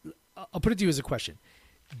 I'll put it to you as a question.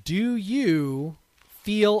 Do you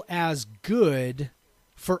feel as good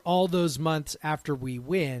for all those months after we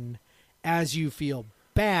win as you feel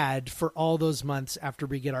bad for all those months after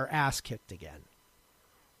we get our ass kicked again?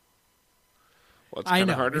 Well, I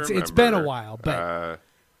know it's been a while, but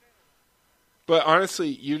honestly,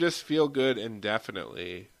 you just feel good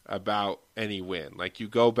indefinitely about any win. Like you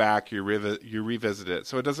go back, you revisit it.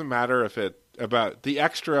 So it doesn't matter if about the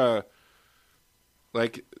extra,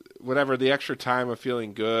 the extra time of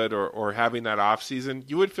feeling good or having that off season.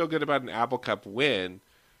 You would feel good about an Apple Cup win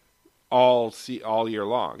all year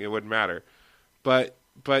long. It wouldn't matter. But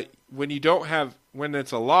when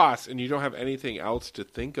it's a loss and you don't have anything else to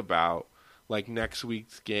think about, like next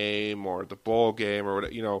week's game or the bowl game or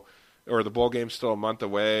whatever, or the bowl game's still a month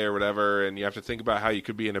away or whatever, and you have to think about how you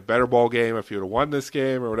could be in a better bowl game if you would have won this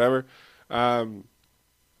game or whatever.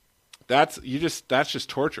 That's just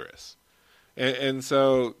torturous. And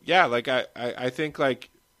so, yeah, I think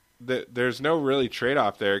there's no really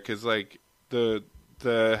trade-off there because the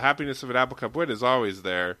happiness of an Apple Cup win is always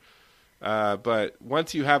there. But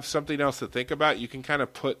once you have something else to think about, you can kind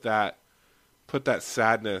of put that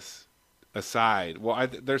sadness aside. Well,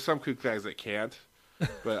 there's some kook guys that can't,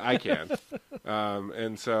 but I can.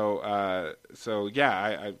 And so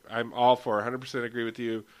yeah, I'm all for 100% agree with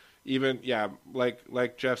you. Even, yeah,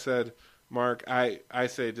 like Jeff said, Mark, I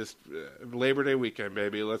say just Labor Day weekend,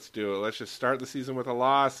 baby. Let's do it. Let's just start the season with a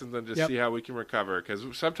loss and then just see how we can recover. Because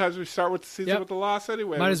sometimes we start with the season with a loss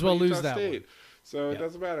anyway. Might as well lose that one. So it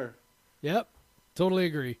doesn't matter. Yep. Totally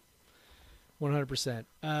agree. 100%.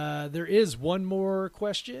 There is one more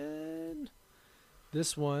question.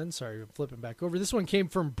 This one, sorry, I'm flipping back over. This one came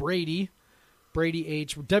from Brady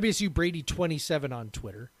H. WSU Brady 27 on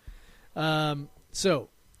Twitter. So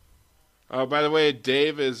Oh, by the way,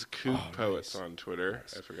 Dave is Kook Poets on Twitter.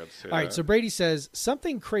 Nice. I forgot to say that. All right, so Brady says,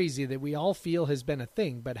 something crazy that we all feel has been a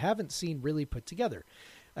thing but haven't seen really put together.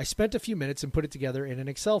 I spent a few minutes and put it together in an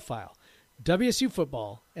Excel file. WSU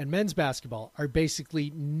football and men's basketball are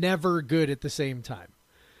basically never good at the same time.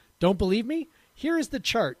 Don't believe me? Here is the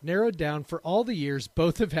chart narrowed down for all the years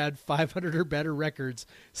both have had 500 or better records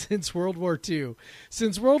since World War II.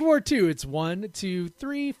 Since World War II, it's 1, 2,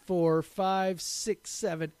 3, 4, 5, 6,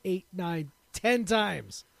 7, 8, 9, 10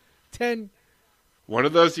 times. 10. One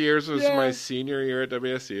of those years was my senior year at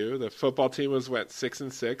WSU. The football team went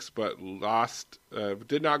 6-6, but lost.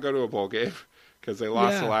 Did not go to a bowl game because they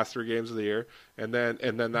lost the last 3 games of the year. And then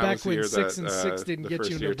that back was the when year 6 and 6 didn't get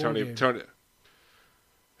you into a bowl game.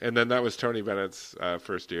 And then that was Tony Bennett's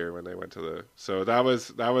first year when they went to the. So that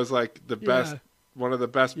was like the best, one of the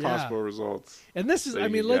best possible results. And this is, I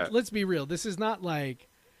mean, let's be real. This is not like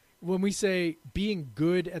when we say being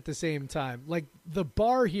good at the same time. Like the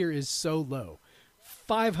bar here is so low,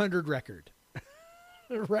 500 record,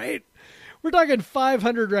 right? We're talking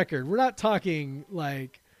 500 record. We're not talking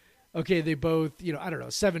like, okay, they both, I don't know,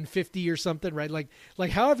 750 or something, right? Like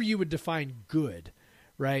however you would define good.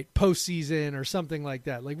 Right, postseason or something like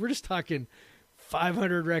that. Like we're just talking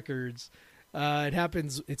 500 records.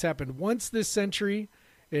 It's happened once this century.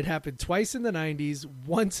 It happened twice in the 90s,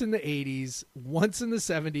 once in the 80s, once in the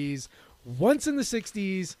 70s, once in the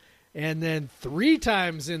 60s, and then 3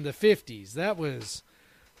 times in the 50s. That was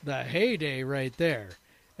the heyday right there.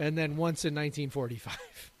 And then once in 1945.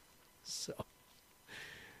 So,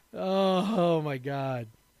 oh my God.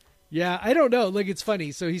 Yeah, I don't know. Like it's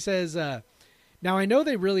funny. So he says. Now, I know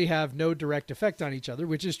they really have no direct effect on each other,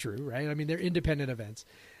 which is true, right? I mean, they're independent events.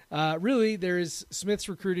 Really, there is Smith's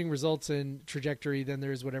recruiting results and trajectory, then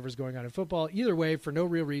there's whatever's going on in football. Either way, for no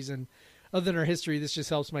real reason other than our history, this just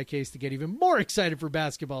helps my case to get even more excited for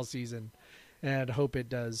basketball season, and hope it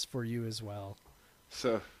does for you as well.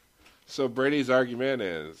 So Brady's argument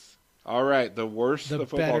is, all right, the worse the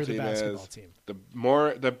football team is, the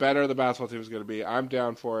better the basketball team is going to be. I'm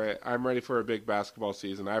down for it. I'm ready for a big basketball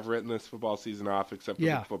season. I've written this football season off, except for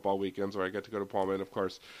the football weekends where I get to go to Pullman, of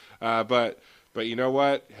course. But you know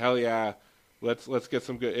what? Hell yeah, let's get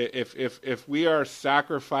some good. If we are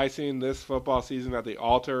sacrificing this football season at the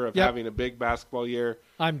altar of having a big basketball year,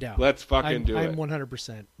 I'm down. Let's fucking do it. I'm 100%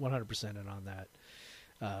 in on that.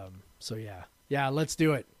 So yeah, let's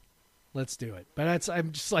do it. Let's do it. But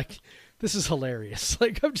I'm just like, this is hilarious.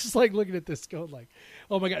 Like, I'm just like looking at this going like,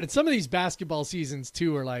 oh my God. And some of these basketball seasons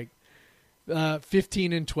too are like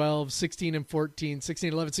 15 and 12, 16 and 14, 16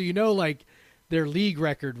 and 11. So, like their league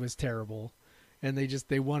record was terrible and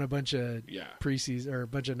they won a bunch of preseason or a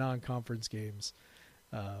bunch of non-conference games.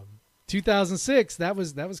 2006, that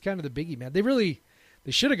was kind of the biggie, man. They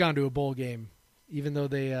should have gone to a bowl game, even though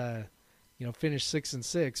they, finished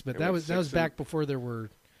 6-6, but that was back before there were,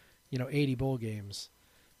 80 bowl games.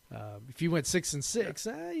 If you went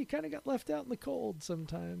 6-6, you kind of got left out in the cold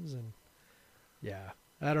sometimes. And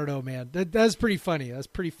I don't know, man. That's pretty funny. That's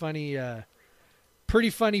pretty funny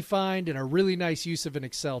find and a really nice use of an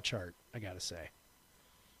Excel chart, I got to say.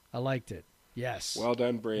 I liked it. Yes. Well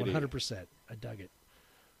done, Brady. 100%. I dug it.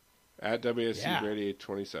 At WSC Brady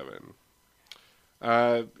 27.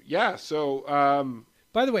 So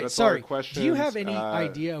by the way, sorry, do you have any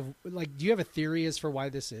idea of, do you have a theory as for why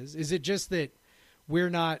this is? Is it just that we're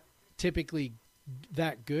not typically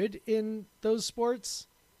that good in those sports?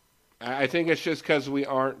 I think it's just because we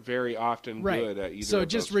aren't very often good at either. So it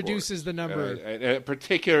just reduces the number.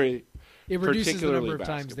 Particularly, it reduces the number of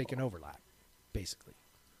times they can overlap, basically.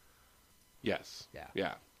 Yes.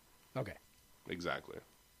 Yeah. Okay. Exactly.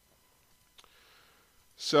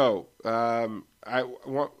 So, one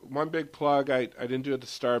big plug. I didn't do it at the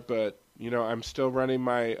start, but I'm still running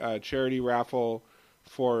my charity raffle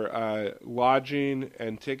for lodging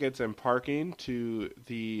and tickets and parking to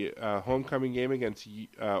the homecoming game against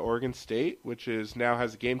Oregon State, which now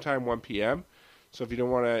has game time 1 p.m. So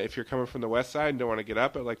if you're coming from the west side and don't want to get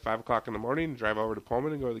up at like 5 o'clock in the morning and drive over to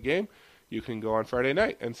Pullman and go to the game, you can go on Friday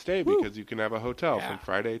night and stay because you can have a hotel from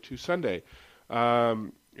Friday to Sunday.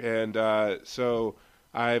 So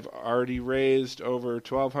I've already raised over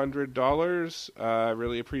 $1,200. I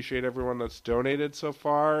really appreciate everyone that's donated so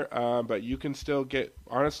far. But you can still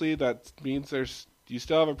honestly, that means you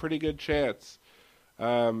still have a pretty good chance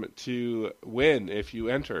to win if you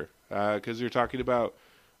enter. Because you're talking about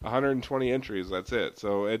 120 entries. That's it.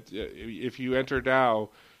 So if you enter now,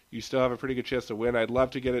 you still have a pretty good chance to win. I'd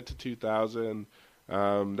love to get it to 2,000.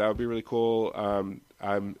 That would be really cool.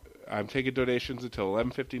 I'm taking donations until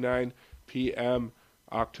 11:59 p.m.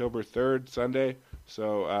 October 3rd, Sunday.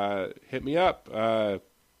 So hit me up.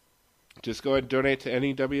 just go ahead and donate to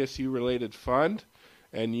any WSU-related fund,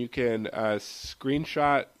 and you can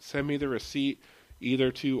screenshot, send me the receipt,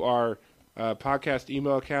 either to our podcast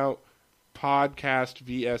email account,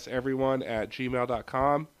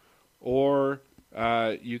 podcastvseveryone@gmail.com, or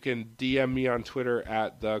you can DM me on Twitter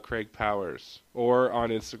at the Craig Powers, or on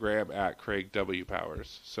Instagram at Craig W.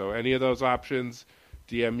 Powers. So any of those options,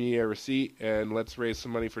 DM me a receipt, and let's raise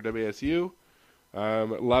some money for WSU.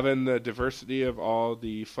 Loving the diversity of all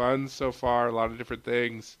the funds so far, a lot of different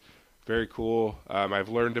things. Very cool. I've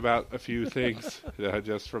learned about a few things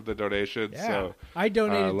just from the donations. Yeah. So I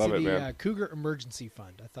donated to the man. Cougar Emergency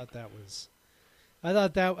Fund. I thought that was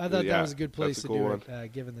that was a good place to do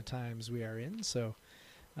it, given the times we are in. So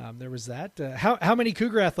there was that. How many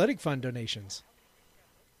Cougar Athletic Fund donations?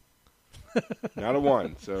 Not a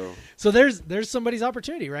one. So there's somebody's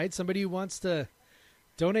opportunity, right? Somebody who wants to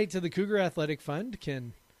donate to the Cougar Athletic Fund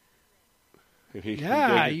can. You can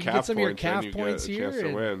get some of your CAF points here,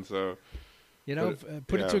 and win, so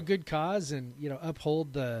put it to a good cause, and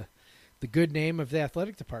uphold the good name of the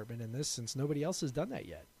athletic department in this, since nobody else has done that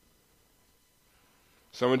yet.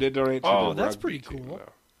 Someone did donate to the that's rugby pretty team, cool.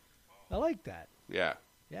 though. I like that. Yeah.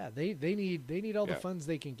 Yeah, they need all the funds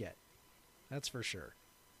they can get. That's for sure.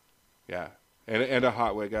 Yeah, and a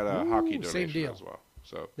hockey donation same deal. as well.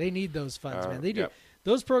 So they need those funds, man. They do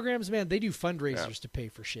those programs, man. They do fundraisers to pay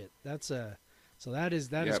for shit. So that is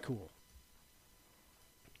cool.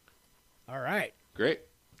 All right, great.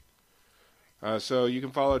 So you can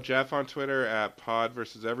follow Jeff on Twitter at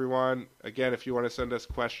 @PodVersusEveryone. Again, if you want to send us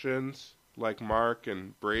questions like Mark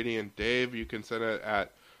and Brady and Dave, you can send it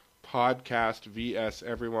at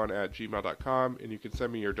podcastvseveryone@gmail.com, and you can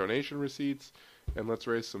send me your donation receipts, and let's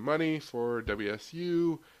raise some money for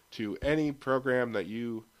WSU to any program that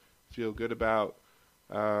you feel good about.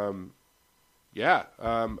 A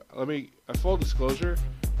full disclosure,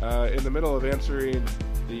 in the middle of answering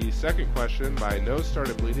the second question, my nose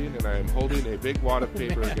started bleeding, and I am holding a big wad of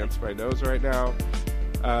paper against my nose right now.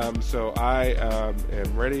 So I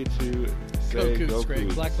am ready to say go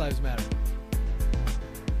Cougs. Black Lives Matter.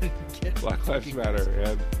 Black Lives Matter.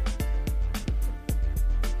 And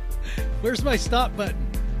where's my stop button?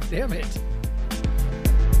 Damn it.